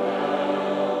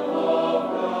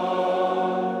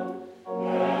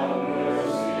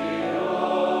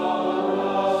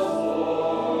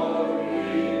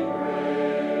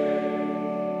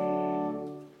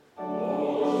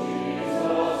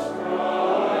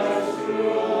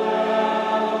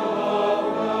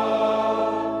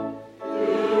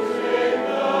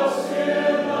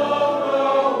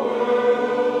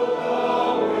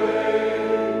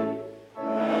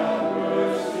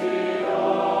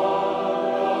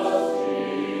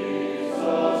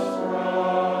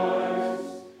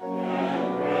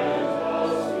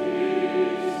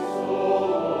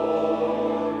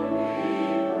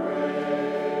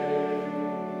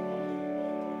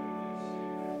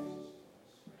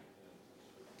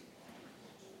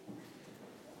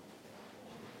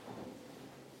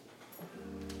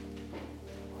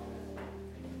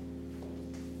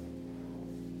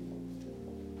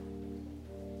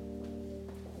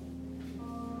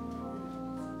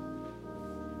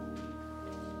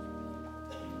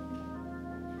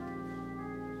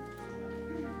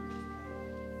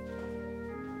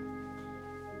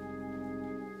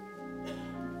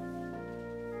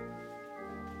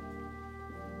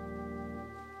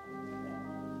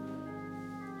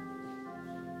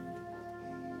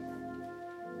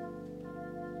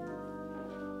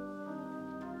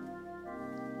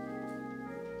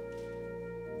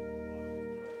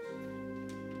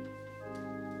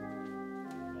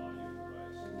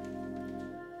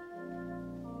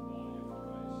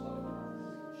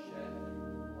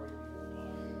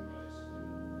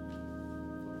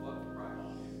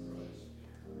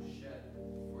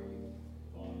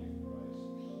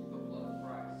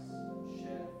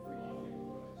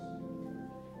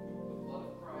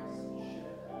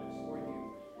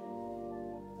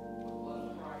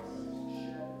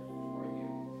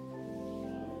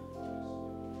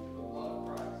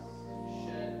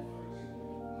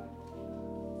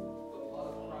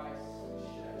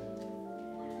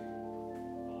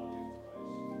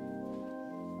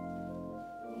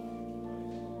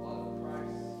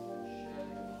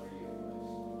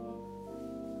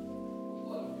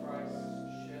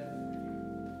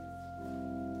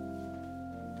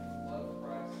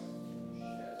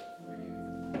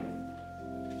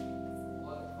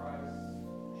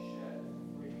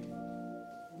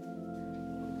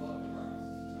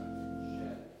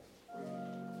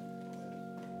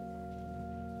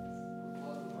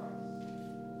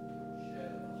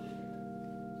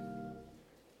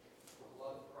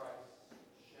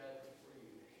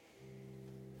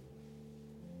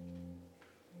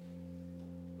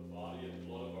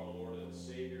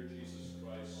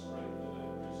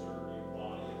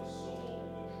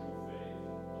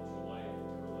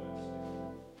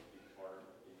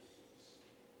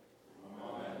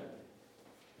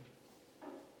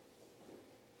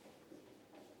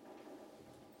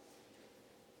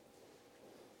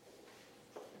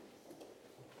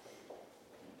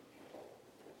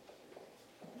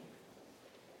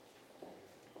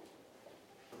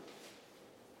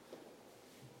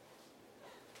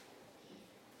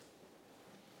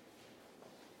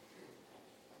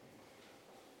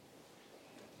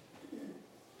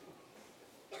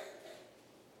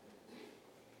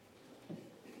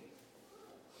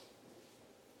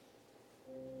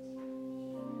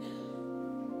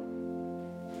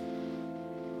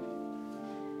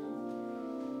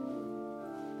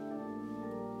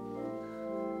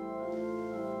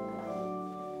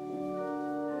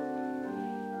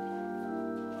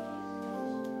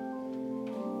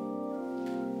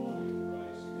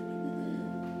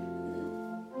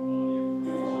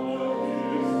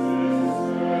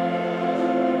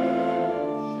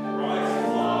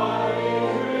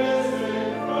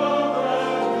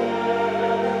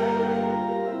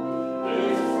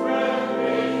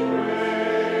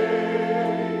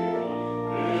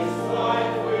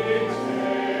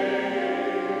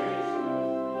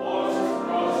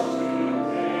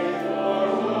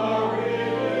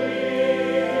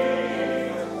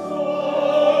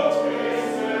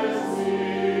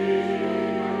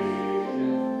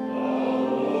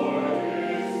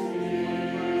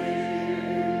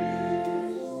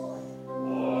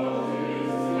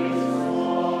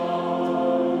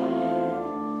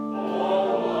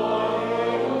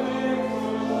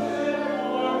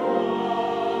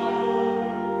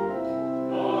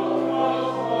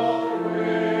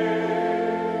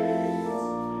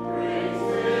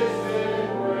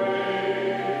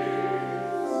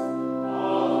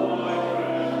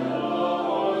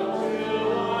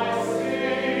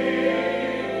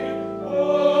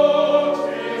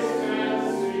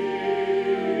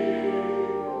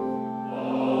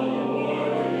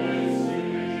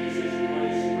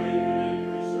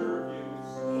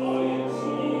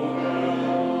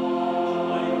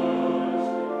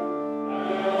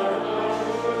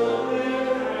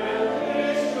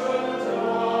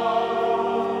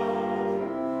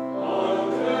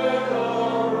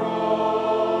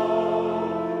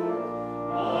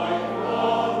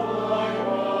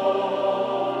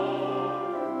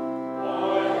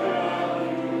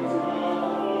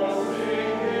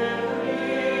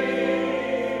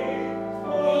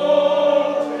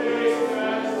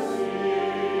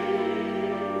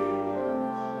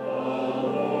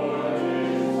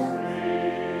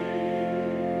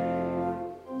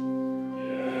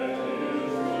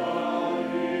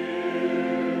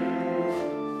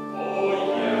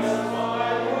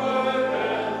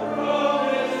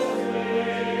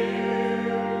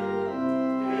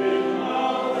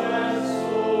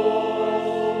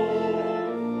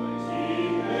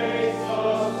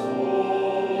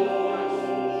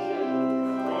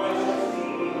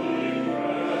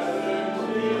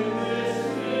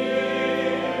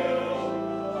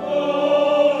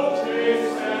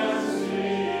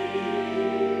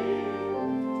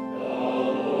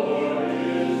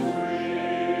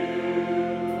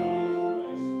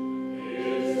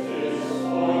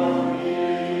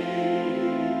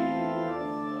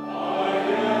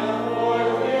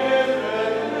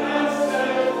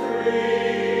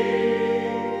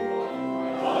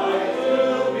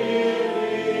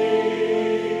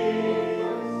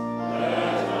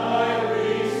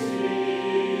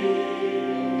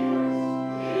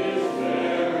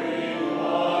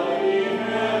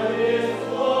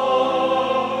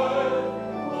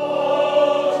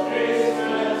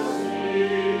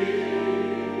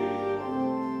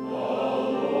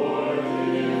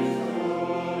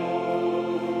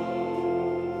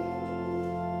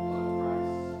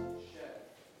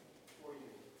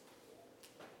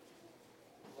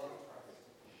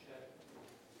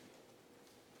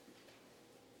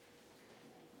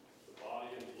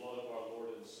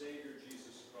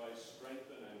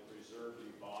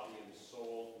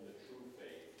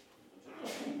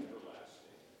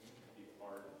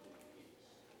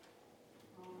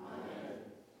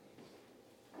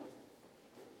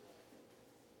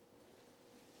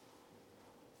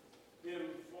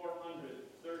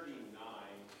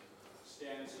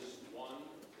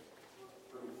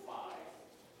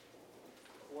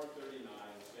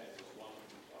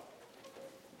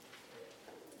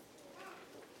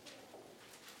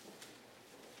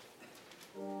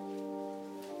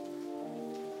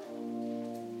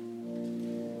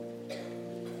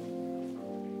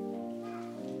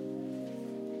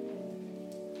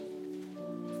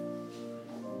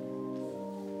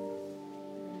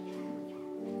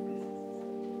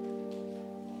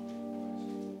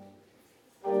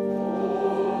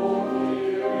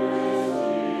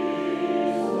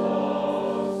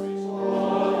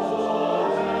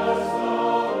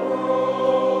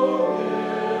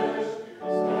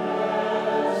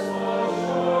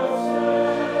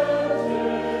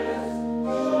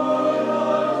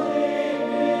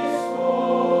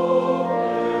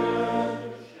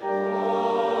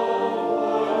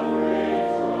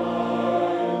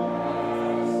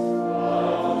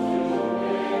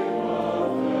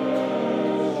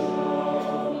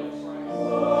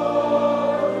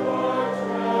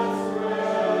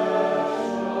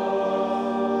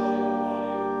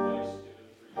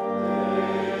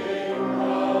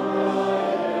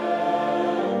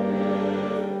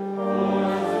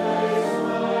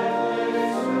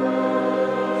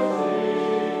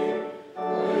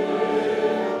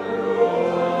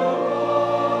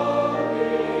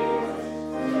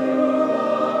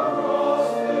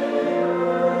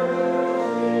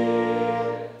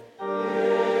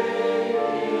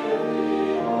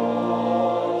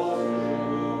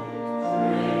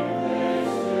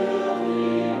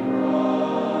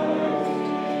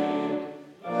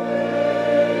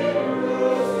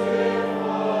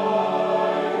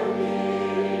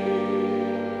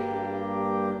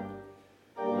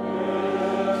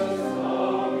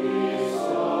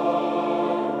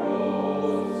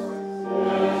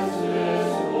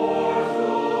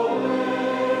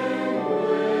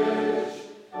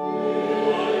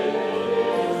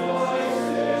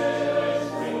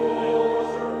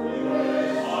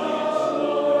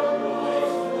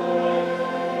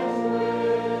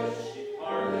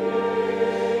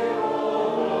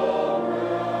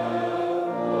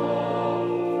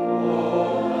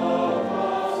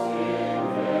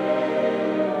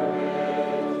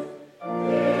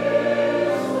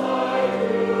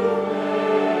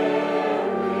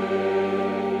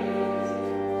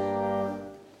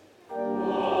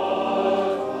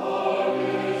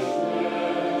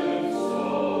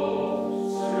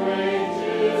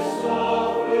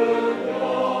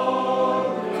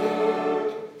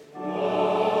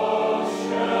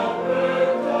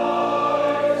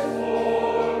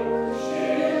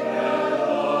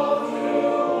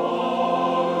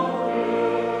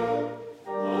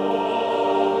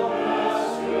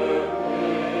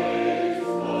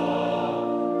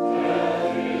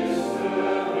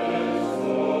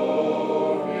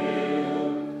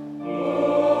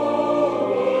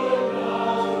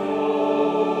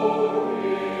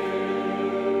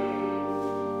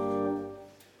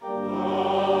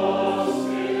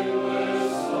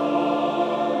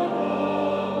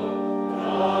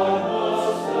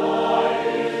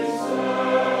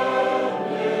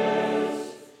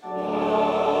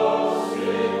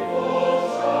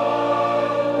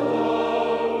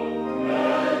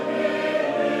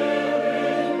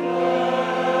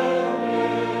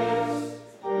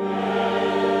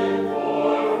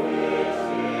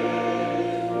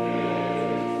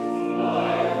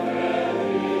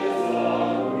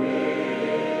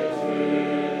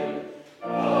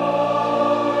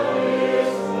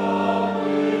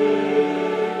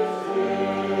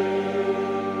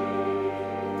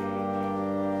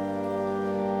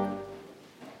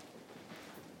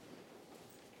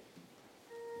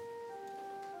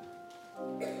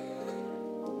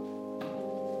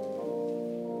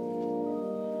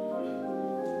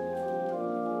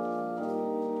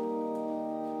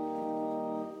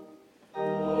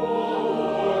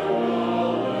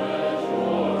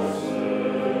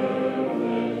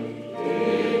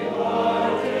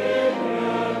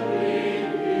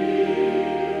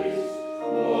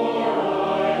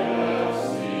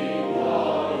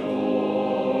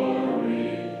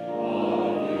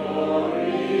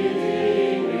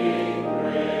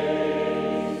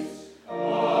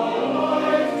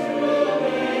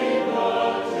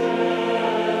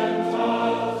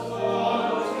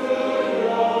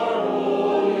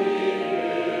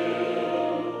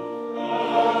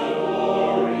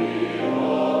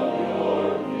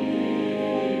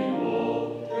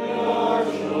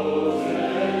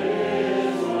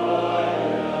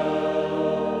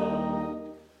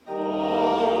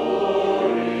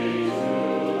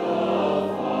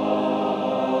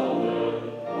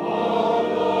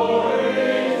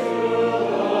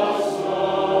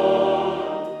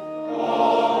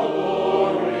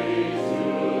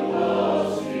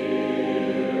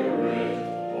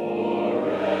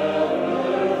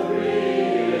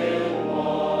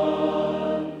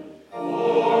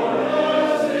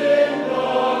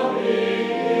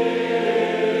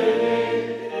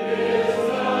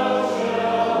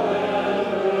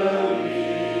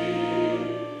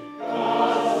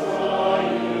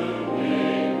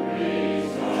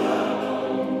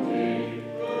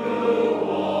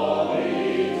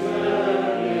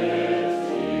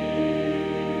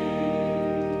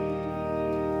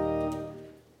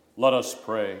 Let us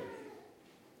pray.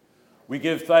 We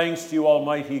give thanks to you,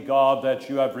 Almighty God, that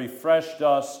you have refreshed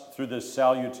us through this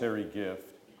salutary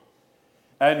gift.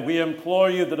 And we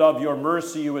implore you that of your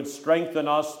mercy you would strengthen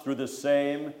us through the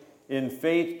same in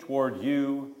faith toward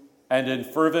you and in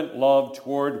fervent love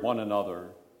toward one another.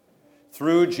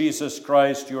 Through Jesus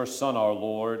Christ, your Son, our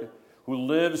Lord, who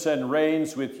lives and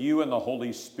reigns with you in the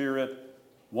Holy Spirit,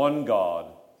 one God,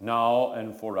 now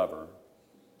and forever.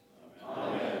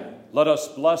 Amen. Let us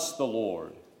bless the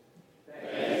Lord.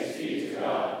 Thanks be to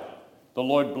God. The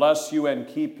Lord bless you and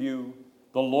keep you.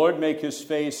 The Lord make his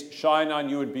face shine on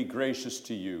you and be gracious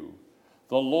to you.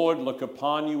 The Lord look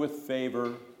upon you with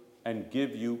favor and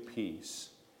give you peace.